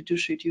 like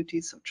fiduciary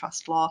duties or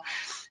trust law,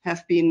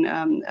 have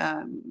been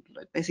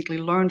basically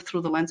learned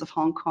through the lens of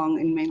Hong Kong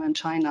in mainland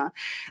China.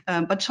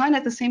 But China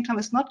at the same time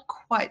is not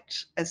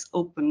quite as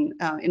open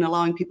in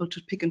allowing people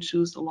to pick and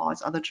choose the law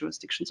as other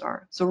jurisdictions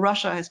are. So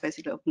Russia has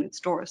basically opened its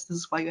doors. This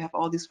is why you have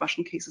all these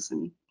Russian cases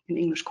in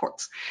English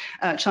courts.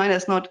 China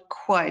is not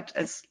quite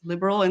as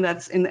liberal in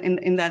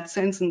that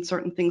sense, and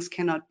certain things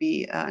cannot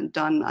be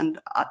done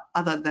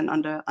other than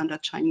under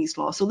Chinese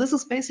law. So this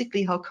is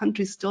basically how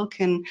countries still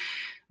can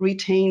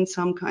retain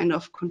some kind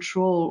of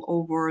control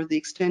over the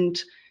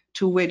extent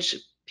to which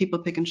people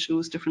pick and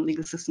choose different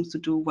legal systems to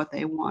do what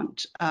they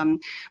want.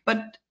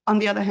 But on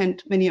the other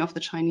hand, many of the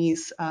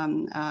Chinese,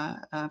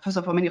 first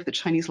of all, many of the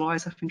Chinese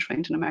lawyers have been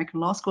trained in American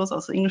law schools,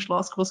 also English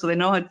law schools, so they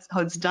know how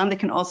it's done. They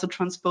can also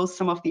transpose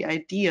some of the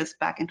ideas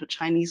back into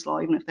Chinese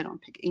law, even if they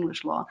don't pick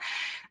English law.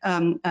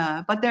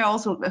 But there are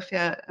also a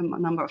fair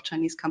number of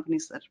Chinese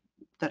companies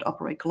that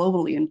operate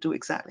globally and do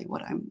exactly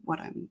what I'm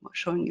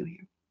showing you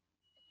here.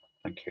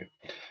 Thank you.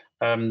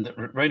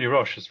 Rainy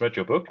Roche has read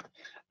your book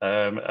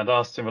and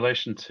asked, in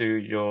relation to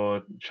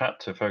your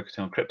chapter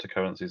focusing on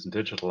cryptocurrencies and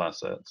digital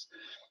assets,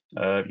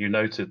 you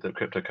noted that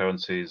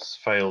cryptocurrencies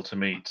fail to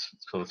meet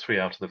sort of 3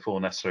 out of the 4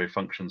 necessary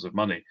functions of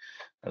money,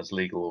 as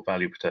legal or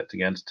value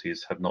protecting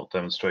entities have not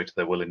demonstrated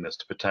their willingness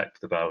to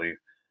protect the value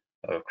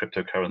of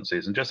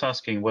cryptocurrencies. And just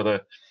asking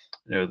whether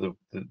El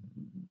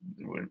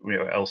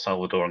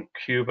Salvador and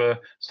Cuba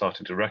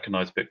starting to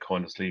recognize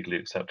Bitcoin as legally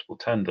acceptable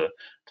tender,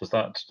 does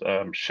that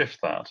shift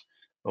that,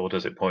 or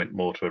does it point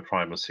more to a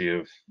primacy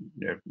of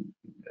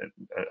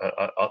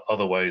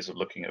other ways of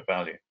looking at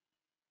value?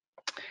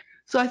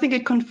 So I think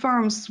it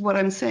confirms what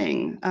I'm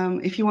saying.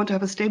 If you want to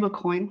have a stable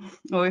coin,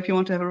 or if you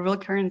want to have a real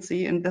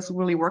currency, and this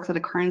really works, that a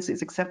currency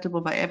is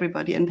acceptable by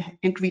everybody and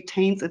it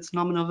retains its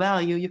nominal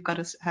value, you've got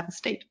to have a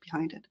state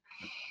behind it.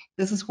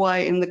 This is why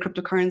in the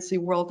cryptocurrency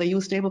world, they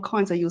use stable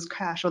coins, they use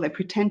cash, or they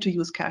pretend to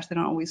use cash. They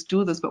don't always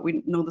do this, but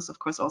we know this, of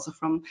course, also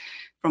from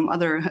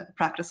other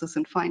practices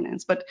in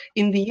finance. But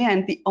in the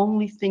end, the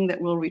only thing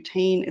that will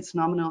retain its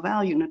nominal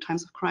value in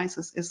times of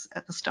crisis is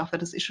the stuff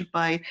that is issued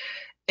by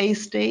a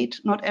state,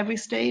 not every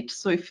state.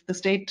 So if the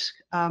state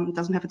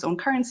doesn't have its own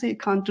currency,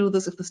 it can't do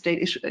this. If the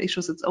state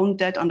issues its own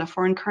debt under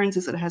foreign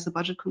currencies, it has a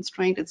budget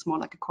constraint. It's more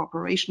like a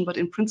corporation, but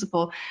in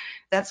principle,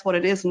 that's what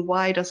it is. And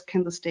why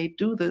can the state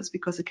do this?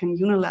 Because it can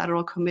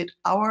unilaterally commit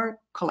our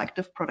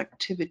collective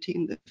productivity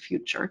in the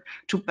future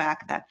to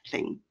back that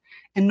thing.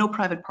 And no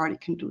private party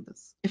can do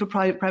this. If a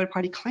private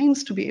party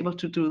claims to be able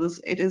to do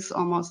this, it is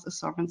almost a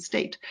sovereign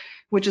state,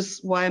 which is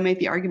why I made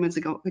the arguments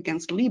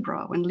against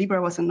Libra. When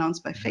Libra was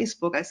announced by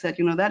Facebook, I said,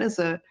 that is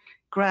a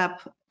grab,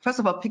 first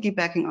of all,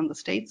 piggybacking on the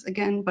states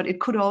again, but it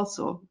could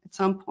also, at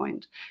some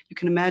point, you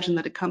can imagine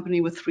that a company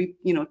with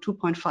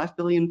 2.5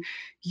 billion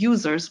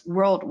users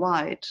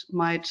worldwide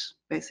might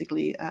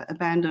basically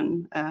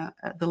abandon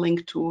the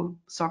link to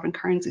sovereign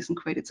currencies and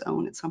create its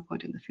own at some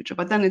point in the future.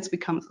 But then it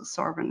becomes a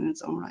sovereign in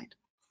its own right.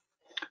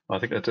 I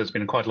think that there's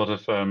been quite a lot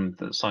of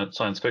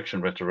science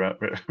fiction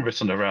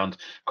written around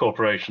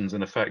corporations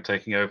in effect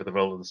taking over the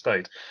role of the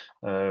state,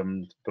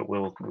 but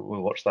we'll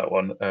watch that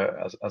one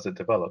as it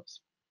develops.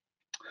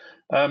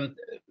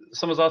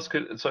 Someone's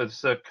asking, so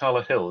it's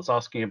Carla Hill is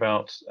asking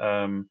about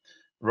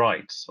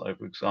rights,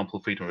 for example,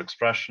 freedom of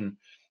expression.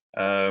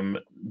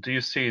 Do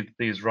you see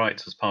these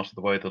rights as part of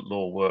the way that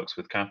law works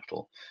with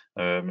capital,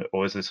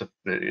 or is this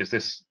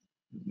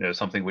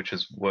something which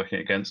is working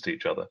against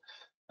each other?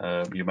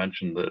 You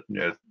mentioned that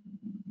the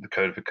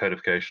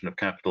codification of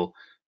capital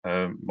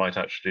might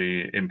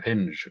actually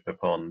impinge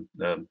upon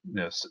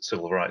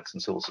civil rights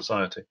and civil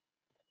society.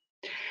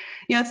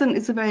 Yeah,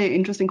 it's a very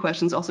interesting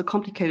question. It's also a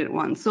complicated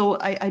one. So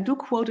I do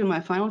quote in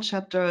my final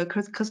chapter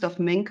Christoph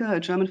Menke, a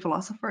German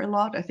philosopher, a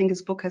lot. I think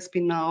his book has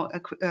been now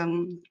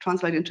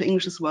translated into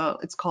English as well.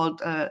 It's called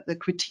The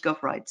Critique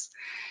of Rights.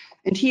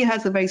 And he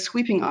has a very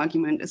sweeping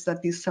argument, is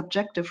that these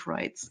subjective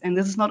rights, and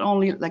this is not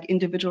only like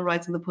individual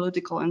rights in the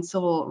political and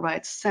civil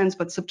rights sense,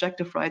 but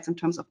subjective rights in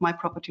terms of my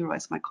property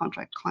rights, my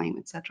contract claim,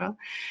 etc.,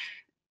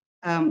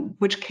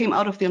 which came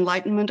out of the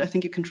Enlightenment. I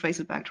think you can trace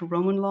it back to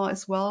Roman law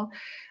as well,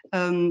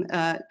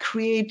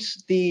 create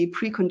the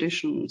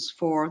preconditions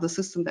for the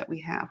system that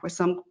we have, where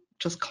some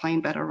just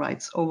claim better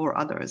rights over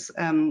others.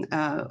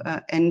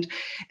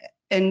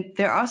 And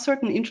there are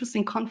certain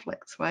interesting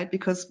conflicts, right?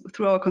 Because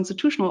through our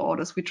constitutional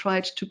orders, we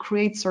tried to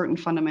create certain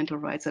fundamental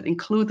rights that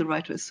include the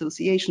right to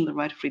association, the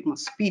right to freedom of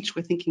speech.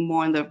 We're thinking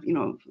more in the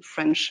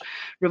French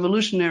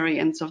Revolutionary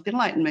and sort of the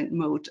Enlightenment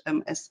mode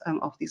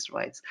of these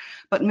rights.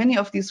 But many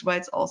of these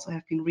rights also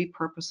have been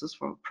repurposed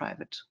for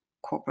private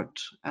corporate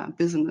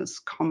business,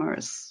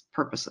 commerce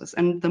purposes.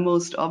 And the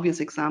most obvious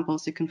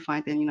examples you can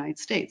find in the United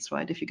States,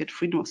 right? If you get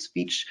freedom of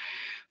speech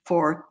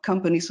for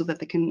companies so that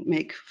they can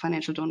make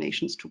financial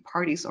donations to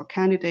parties or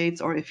candidates,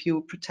 or if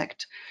you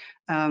protect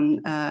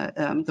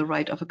the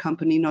right of a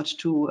company not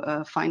to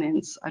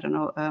finance, I don't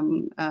know,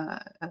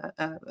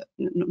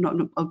 not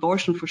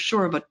abortion for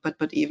sure,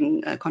 but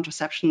even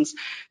contraceptions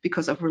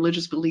because of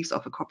religious beliefs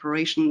of a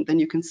corporation, then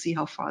you can see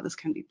how far this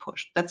can be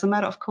pushed. That's a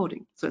matter of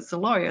coding. So it's the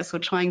lawyers who are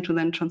trying to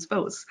then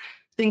transpose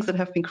things that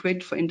have been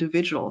created for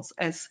individuals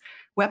as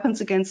weapons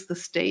against the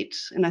state.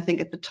 And I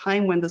think at the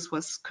time when this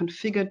was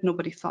configured,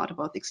 nobody thought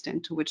about the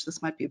extent to which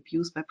this might be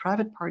abused by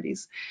private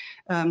parties.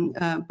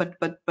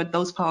 But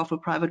those powerful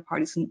private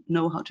parties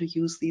know how to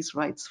use these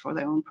rights for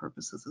their own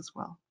purposes as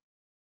well.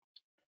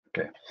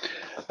 Okay.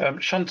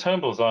 Sean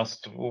Turnbull's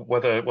asked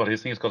whether, well, he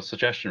thinks he's got a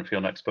suggestion for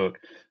your next book.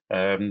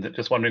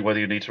 Just wondering whether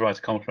you need to write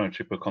a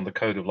complementary book on the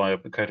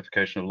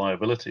codification of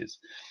liabilities,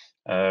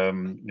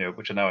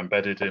 which are now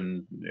embedded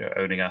in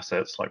owning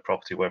assets like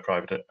property, where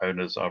private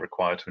owners are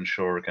required to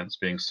insure against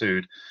being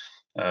sued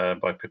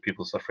by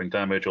people suffering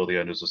damage, or the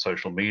owners of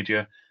social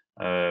media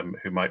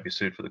who might be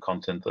sued for the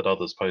content that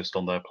others post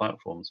on their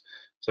platforms.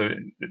 So,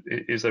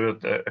 is there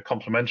a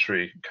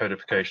complementary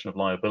codification of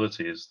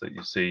liabilities that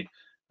you see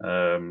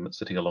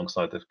sitting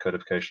alongside the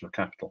codification of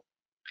capital?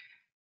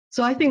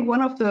 So I think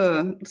one of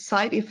the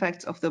side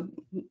effects of the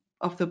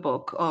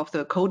book, of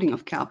the coding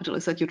of capital,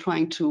 is that you're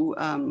trying to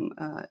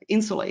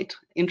insulate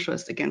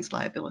interest against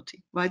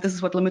liability, right? This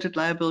is what limited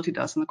liability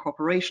does in a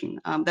corporation.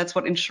 That's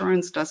what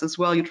insurance does as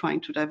well. You're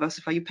trying to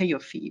diversify. You pay your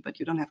fee, but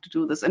you don't have to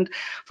do this. And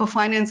for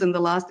finance, in the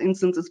last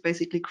instance, it's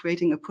basically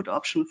creating a put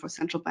option for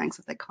central banks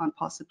that they can't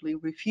possibly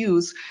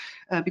refuse,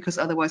 because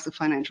otherwise the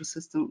financial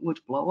system would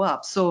blow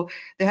up. So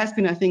there has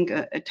been, I think,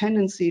 a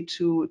tendency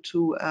to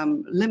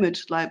limit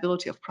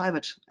liability of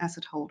private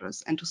asset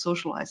holders and to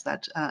socialize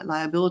that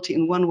liability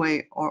in one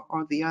way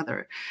or the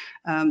other.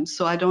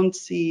 So I don't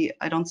see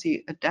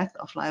a death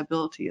of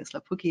liability, as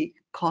Lapuki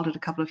called it a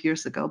couple of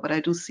years ago, but I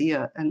do see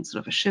a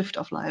sort of a shift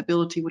of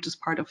liability, which is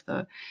part of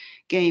the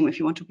game. If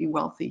you want to be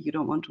wealthy, you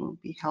don't want to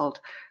be held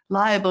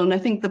liable. And I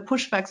think the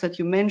pushbacks that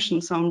you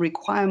mentioned, some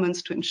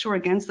requirements to insure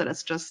against that,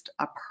 as just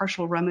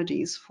partial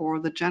remedies for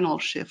the general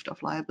shift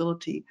of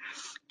liability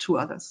to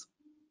others.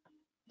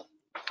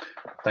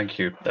 Thank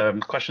you.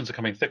 Questions are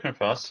coming thick and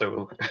fast,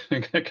 so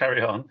we'll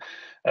carry on.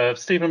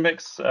 Stephen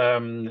Mix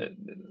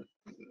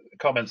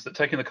comments that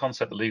taking the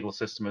concept of the legal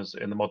system as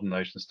in the modern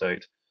nation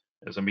state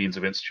as a means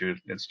of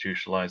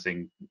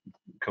institutionalizing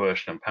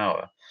coercion and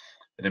power,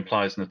 it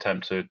implies an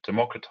attempt to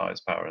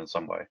democratize power in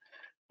some way.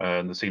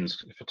 And there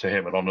seems to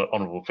him an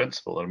honourable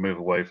principle and a move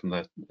away from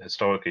the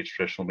historically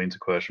traditional means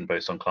of coercion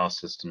based on class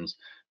systems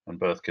and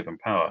birth-given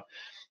power.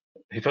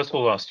 He first of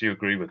all asked, do you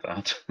agree with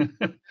that?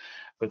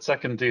 But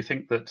second, do you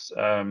think that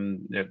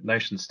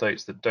nation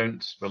states that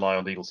don't rely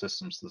on legal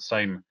systems to the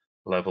same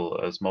level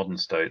as modern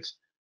states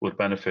would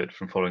benefit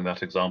from following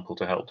that example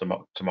to help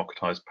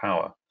democratize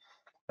power?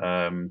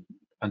 And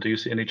do you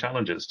see any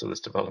challenges to this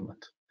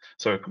development?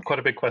 So quite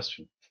a big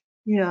question.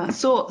 Yeah,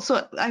 so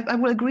I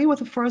will agree with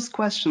the first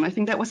question. I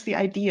think that was the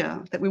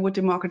idea, that we would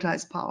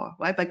democratize power,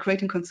 right, by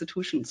creating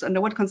constitutions.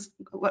 Under what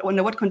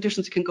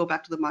conditions you can go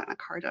back to the Magna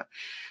Carta?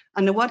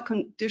 Under what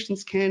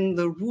conditions can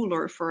the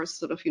ruler first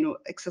sort of,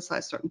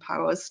 exercise certain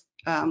powers?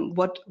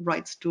 What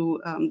rights do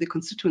the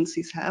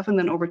constituencies have? And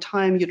then over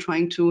time, you're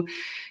trying to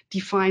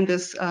define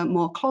this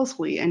more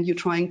closely, and you're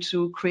trying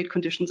to create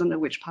conditions under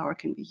which power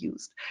can be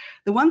used.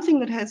 The one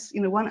thing that has,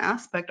 one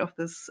aspect of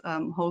this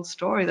whole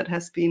story that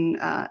has been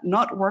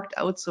not worked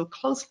out so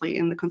closely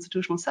in the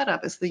constitutional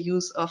setup is the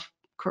use of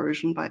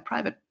coercion by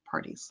private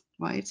parties,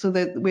 right? So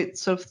that we're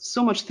sort of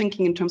so much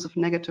thinking in terms of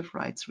negative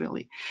rights,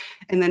 really.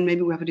 And then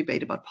maybe we have a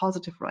debate about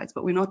positive rights,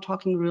 but we're not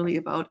talking really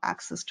about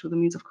access to the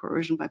means of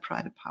coercion by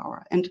private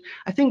power. And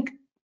I think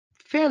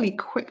fairly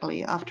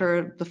quickly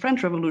after the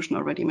French Revolution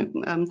already,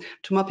 Thomas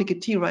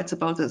Piketty writes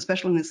about this,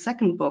 especially in his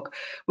second book,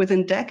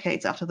 within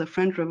decades after the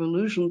French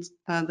Revolution,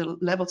 the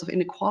levels of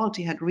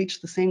inequality had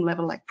reached the same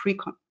level like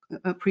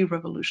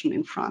pre-revolution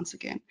in France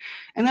again.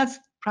 And that's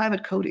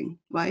private coding,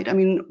 right? I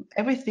mean,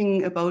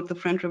 everything about the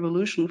French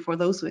Revolution for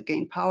those who had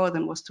gained power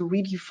then was to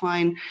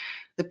redefine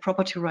the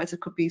property rights that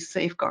could be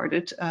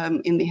safeguarded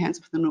in the hands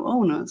of the new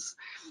owners.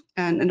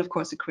 And of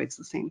course, it creates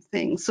the same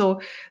thing.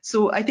 So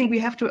I think we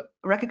have to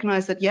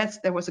recognize that, yes,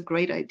 there was a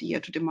great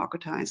idea to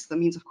democratize the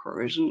means of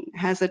coercion.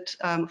 Has it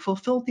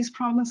fulfilled these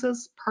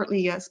promises?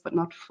 Partly yes, but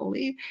not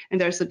fully.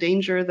 And there's a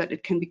danger that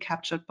it can be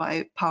captured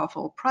by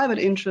powerful private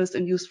interests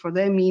and used for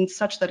their means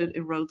such that it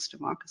erodes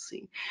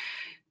democracy.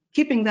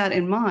 Keeping that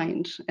in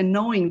mind and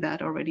knowing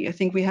that already, I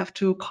think we have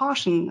to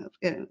caution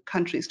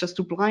countries just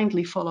to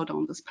blindly follow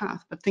down this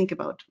path, but think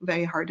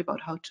very hard about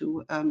how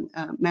to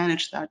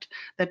manage that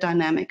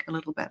dynamic a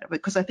little better,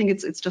 because I think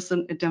it's just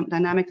a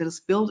dynamic that is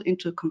built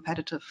into a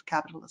competitive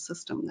capitalist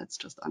system that's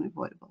just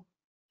unavoidable.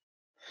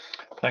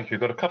 Thank you.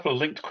 We've got a couple of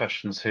linked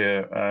questions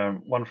here,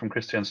 one from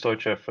Christian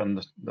Stoichev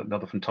and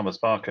another from Thomas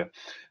Barker.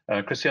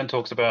 Christian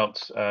talks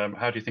about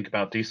how do you think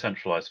about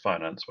decentralized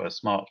finance, where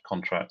smart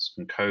contracts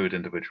can code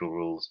individual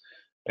rules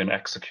and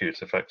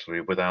execute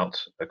effectively without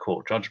a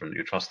court judgment.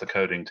 You trust the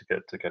coding to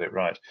get it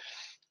right.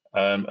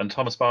 And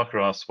Thomas Barker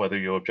asks whether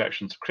your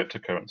objections to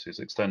cryptocurrencies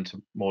extend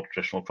to more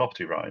traditional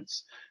property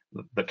rights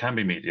that can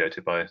be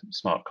mediated by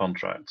smart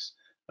contracts,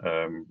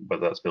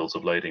 whether that's bills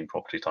of lading,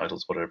 property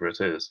titles, whatever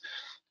it is.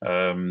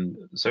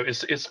 So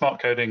is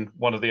smart coding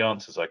one of the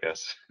answers, I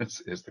guess,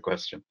 is the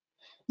question.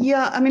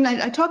 Yeah, I mean,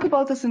 I talk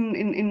about this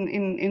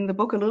in the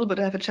book a little bit.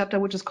 I have a chapter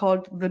which is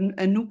called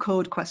a new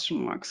code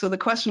question mark. So the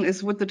question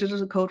is, would the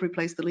digital code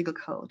replace the legal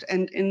code?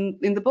 And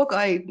in the book,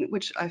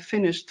 which I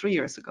finished 3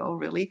 years ago,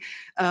 really,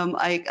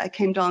 I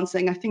came down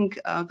saying I think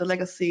the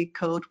legacy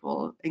code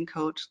will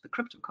encode the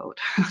crypto code,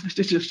 the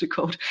digital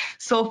code.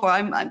 So far,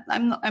 I'm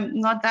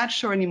not that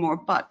sure anymore.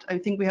 But I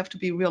think we have to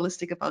be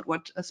realistic about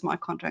what smart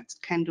contracts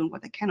can do and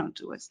what they cannot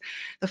do. Is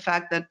the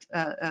fact that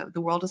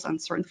the world is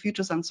uncertain, the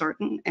future is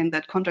uncertain, and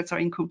that contracts are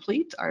incomplete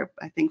are,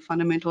 I think,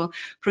 fundamental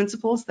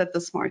principles that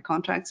the smart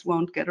contracts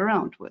won't get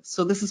around with.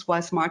 So this is why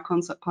smart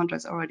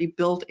contracts are already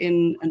built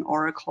in an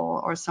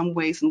oracle or some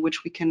ways in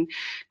which we can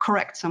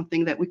correct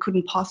something that we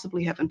couldn't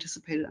possibly have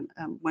anticipated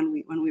when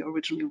we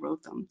originally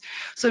wrote them.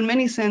 So in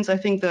many sense, I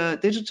think the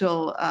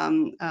digital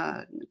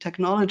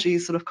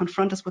technologies sort of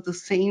confront us with the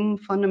same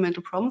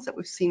fundamental problems that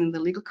we've seen in the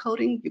legal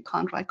coding. You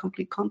can't write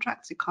complete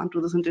contracts. You can't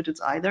do this in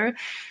digits either.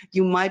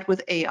 You might,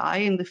 with AI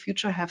in the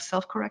future, have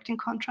self-correcting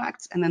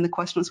contracts. And then the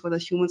question is whether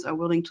humans are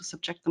willing to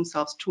subject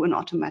themselves to an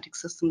automatic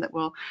system that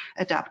will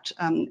adapt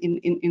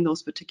in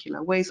those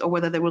particular ways, or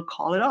whether they will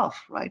call it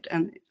off, right?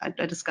 And I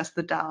discussed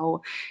the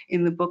DAO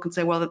in the book and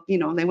say, well, you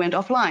know, they went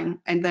offline.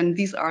 And then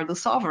these are the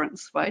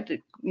sovereigns, right?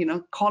 You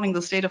know, calling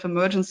the state of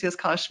emergency, as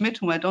Carl Schmitt,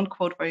 whom I don't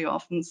quote very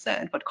often,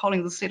 said, but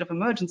calling the state of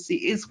emergency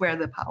is where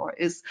the power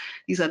is.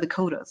 These are the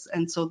coders.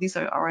 And so these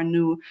are our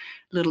new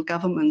little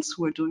governments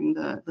who are doing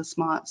the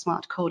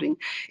smart coding.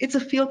 It's a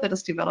field that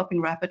is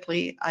developing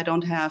rapidly. I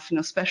don't have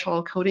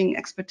special coding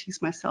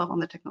expertise myself on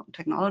the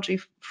technology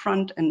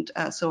front, and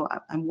so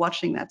I'm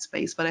watching that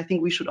space. But I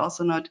think we should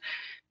also not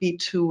be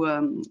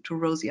too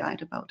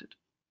rosy-eyed about it.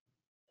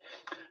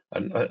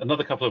 And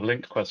another couple of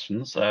linked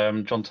questions.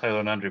 John Taylor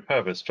and Andrew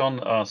Purvis.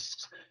 John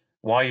asks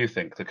why you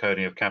think the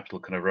coding of capital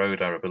can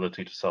erode our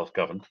ability to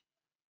self-govern,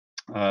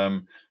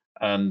 and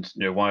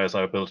why is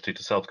our ability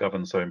to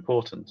self-govern so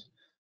important?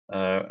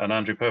 And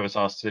Andrew Purvis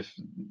asks if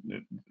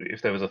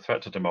there was a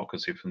threat to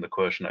democracy from the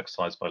coercion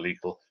exercised by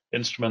legal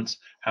instruments,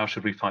 how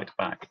should we fight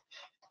back?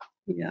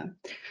 Yeah.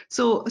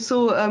 So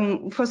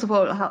first of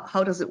all,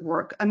 how does it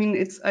work? I mean,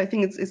 I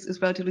think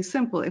it's relatively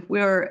simple. If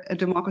we're a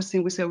democracy,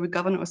 we say we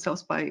govern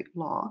ourselves by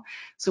law.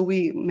 So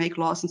we make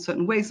laws in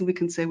certain ways, and we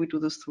can say we do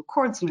this through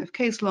courts, and we have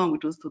case law, and we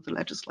do this through the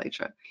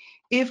legislature.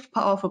 If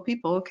powerful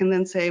people can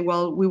then say,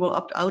 well, we will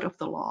opt out of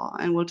the law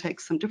and we'll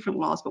take some different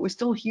laws, but we're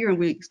still here and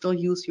we still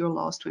use your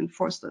laws to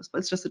enforce this, but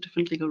it's just a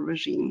different legal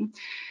regime,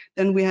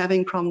 then we're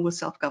having a problem with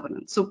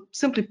self-governance. So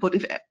simply put,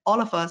 if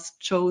all of us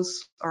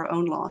chose our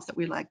own laws that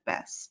we like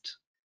best,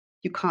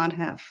 you can't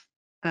have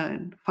a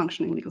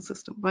functioning legal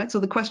system, right? So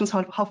the question is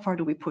how far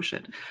do we push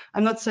it?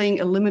 I'm not saying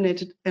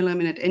eliminate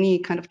any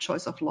kind of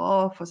choice of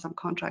law for some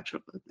contract,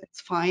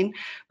 it's fine.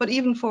 But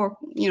even for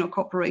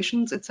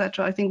corporations,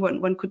 etc., I think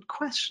one could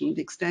question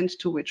the extent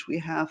to which we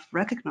have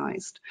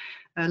recognized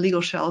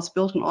legal shells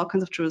built in all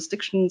kinds of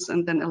jurisdictions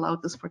and then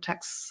allowed this for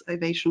tax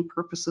evasion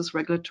purposes,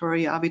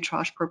 regulatory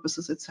arbitrage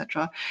purposes,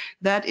 etc.,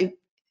 that it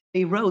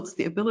erodes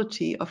the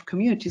ability of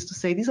communities to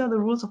say these are the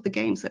rules of the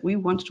games that we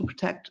want to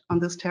protect on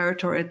this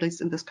territory, at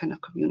least in this kind of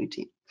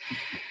community.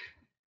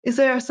 Is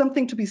there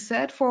something to be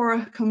said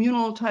for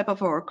communal type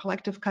of or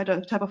collective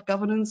type of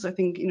governance? I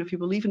think if you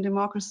believe in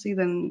democracy,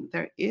 then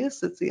there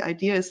is. The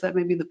idea is that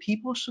maybe the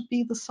people should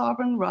be the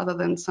sovereign rather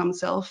than some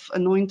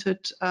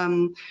self-anointed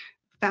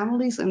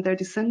families and their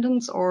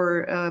descendants,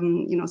 or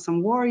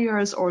some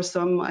warriors, or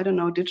some, I don't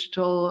know,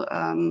 digital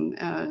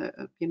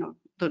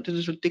the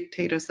digital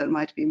dictators that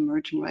might be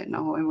emerging right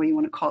now, however you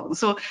want to call them.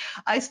 So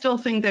I still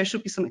think there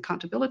should be some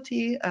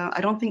accountability.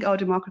 I don't think our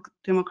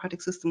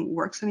democratic system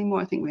works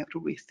anymore. I think we have to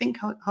rethink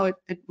how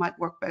it might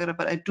work better.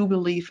 But I do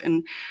believe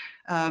in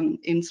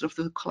sort of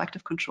the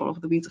collective control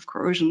of the means of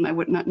coercion. I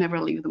would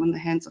never leave them in the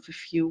hands of a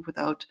few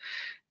without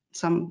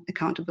some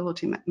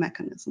accountability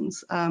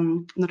mechanisms.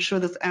 I'm not sure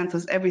this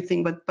answers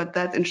everything, but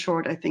that in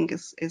short, I think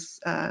is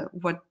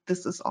what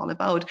this is all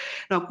about.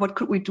 Now, what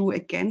could we do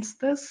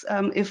against this?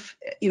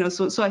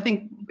 So I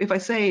think if I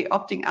say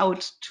opting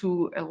out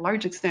to a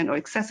large extent or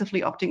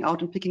excessively opting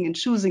out and picking and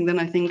choosing, then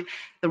I think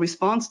the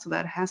response to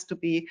that has to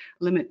be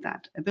limit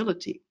that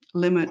ability,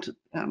 limit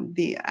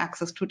the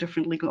access to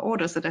different legal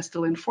orders that are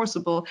still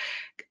enforceable,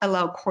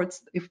 allow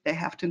courts, if they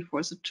have to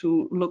enforce it,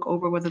 to look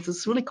over whether this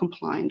is really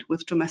compliant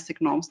with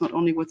domestic norms, not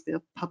only with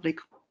the public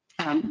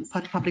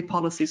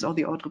policies or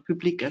the ordre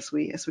public as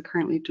we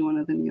currently do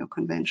under the New York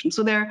Convention.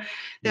 So there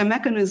are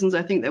mechanisms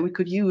I think that we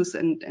could use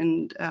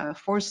and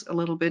force a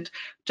little bit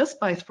just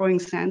by throwing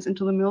sands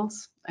into the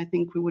mills. I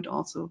think we would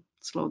also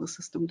slow the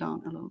system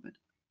down a little bit.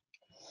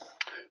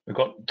 We've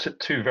got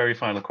two very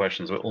final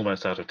questions. We're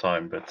almost out of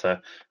time,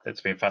 but it's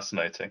been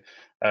fascinating.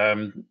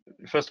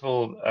 First of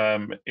all,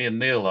 Ian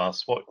Neal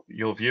asks what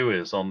your view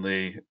is on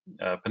the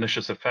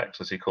pernicious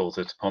effect, as he calls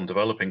it, upon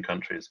developing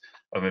countries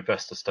of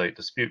investor-state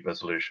dispute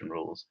resolution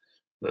rules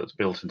that's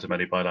built into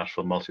many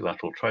bilateral,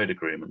 multilateral trade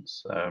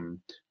agreements.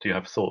 Do you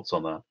have thoughts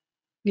on that?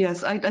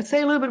 Yes, I'd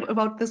say a little bit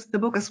about the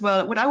book as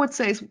well. What I would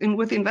say is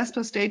with the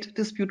investor-state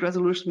dispute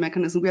resolution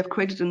mechanism, we have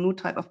created a new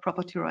type of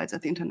property rights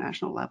at the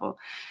international level,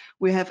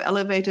 We have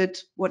elevated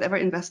whatever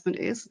investment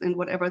is and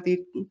whatever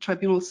the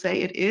tribunals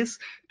say it is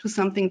to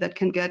something that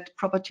can get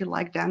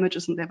property-like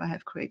damages and never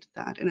have created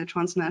that in a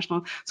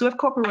transnational. So we have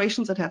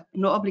corporations that have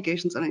no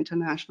obligations under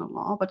international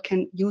law, but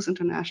can use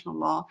international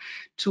law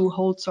to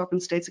hold sovereign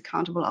states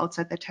accountable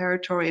outside their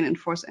territory and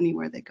enforce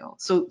anywhere they go.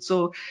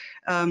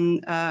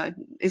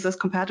 Is this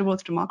compatible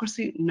with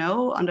democracy?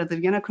 No. Under the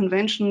Vienna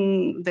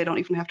Convention, they don't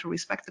even have to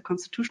respect the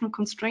constitutional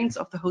constraints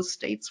of the host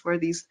states where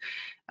these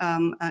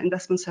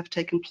investments have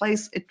taken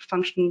place. It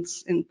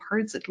functions in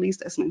parts, at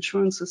least, as an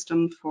insurance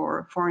system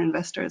for foreign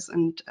investors,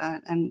 and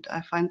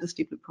I find this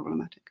deeply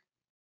problematic.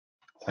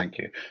 Thank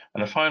you.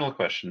 And a final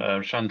question.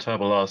 Shan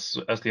Turnbull asks,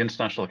 as the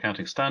International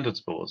Accounting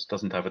Standards Board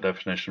doesn't have a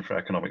definition for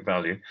economic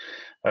value,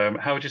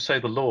 how would you say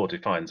the law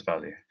defines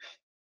value?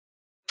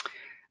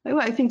 Well,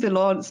 I think the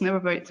law is never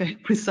very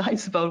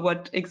precise about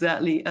what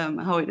exactly,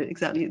 how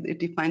it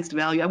defines the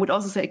value. I would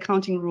also say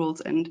accounting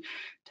rules and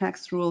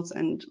tax rules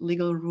and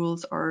legal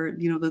rules are,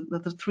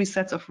 the three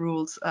sets of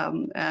rules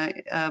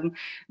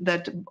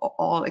that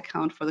all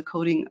account for the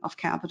coding of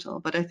capital.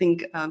 But I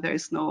think there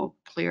is no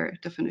clear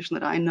definition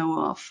that I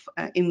know of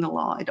in the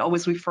law. It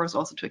always refers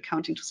also to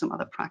accounting to some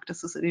other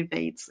practices. It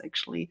evades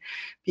actually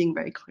being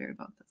very clear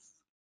about this.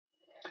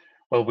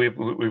 Well, we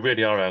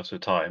really are out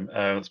of time.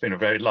 It's been a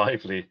very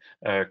lively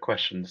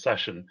question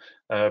session,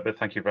 but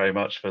thank you very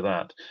much for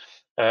that.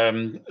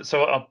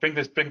 So I'll bring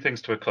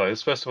things to a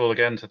close. First of all,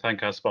 again, to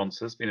thank our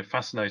sponsors. It's been a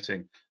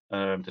fascinating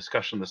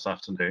discussion this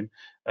afternoon.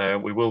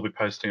 We will be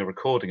posting a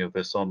recording of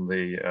this on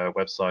the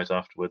website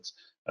afterwards.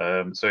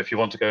 So if you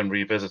want to go and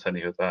revisit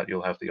any of that,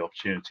 you'll have the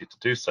opportunity to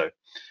do so.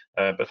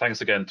 But thanks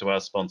again to our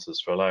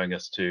sponsors for allowing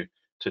us to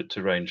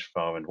range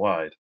far and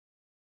wide.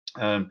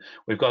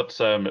 We've got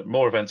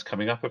more events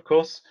coming up, of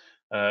course.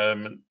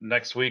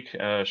 Next week,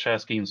 share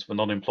schemes for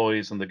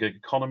non-employees and the gig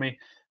economy,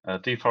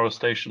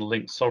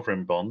 deforestation-linked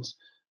sovereign bonds,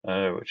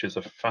 which is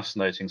a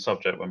fascinating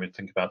subject when we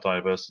think about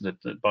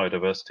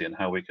biodiversity and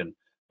how we can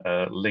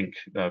link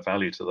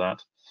value to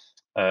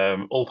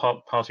that. All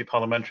party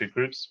parliamentary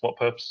groups, what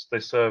purpose they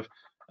serve,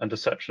 and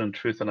deception and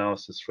truth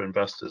analysis for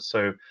investors.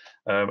 So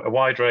a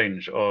wide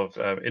range of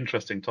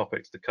interesting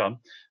topics to come.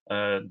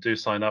 Do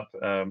sign up.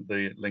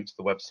 The link to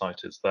the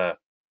website is there.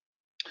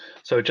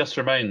 So it just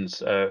remains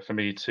for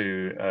me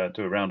to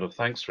do a round of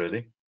thanks,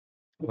 really.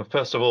 Well,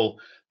 first of all,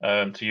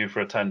 to you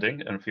for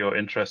attending and for your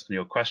interest and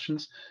your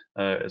questions.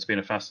 It's been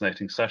a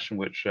fascinating session,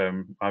 which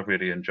I've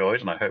really enjoyed,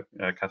 and I hope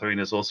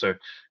Katharina's also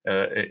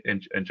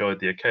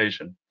enjoyed the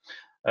occasion.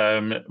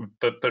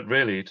 But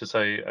really, to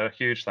say a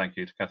huge thank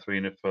you to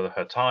Katharina for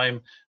her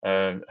time,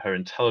 her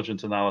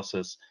intelligent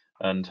analysis,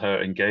 and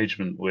her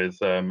engagement with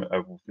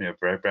a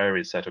very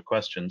varied set of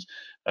questions.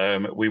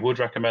 We would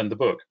recommend the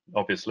book,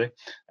 obviously.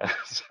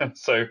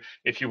 So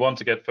if you want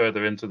to get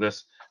further into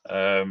this,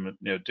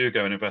 do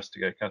go and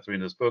investigate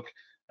Katharina's book,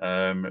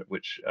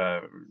 which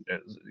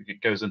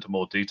goes into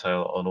more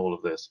detail on all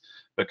of this.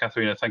 But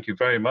Katharina, thank you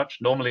very much.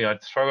 Normally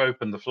I'd throw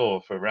open the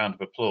floor for a round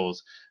of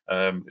applause.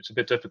 It's a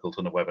bit difficult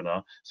on a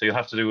webinar, so you'll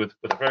have to do with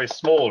a very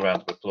small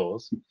round of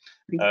applause.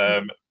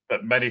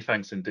 But many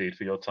thanks indeed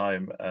for your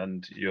time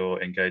and your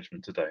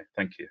engagement today.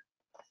 Thank you.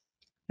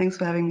 Thanks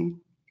for having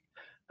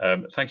me.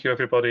 Thank you,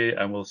 everybody,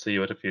 and we'll see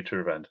you at a future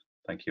event.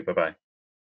 Thank you. Bye-bye.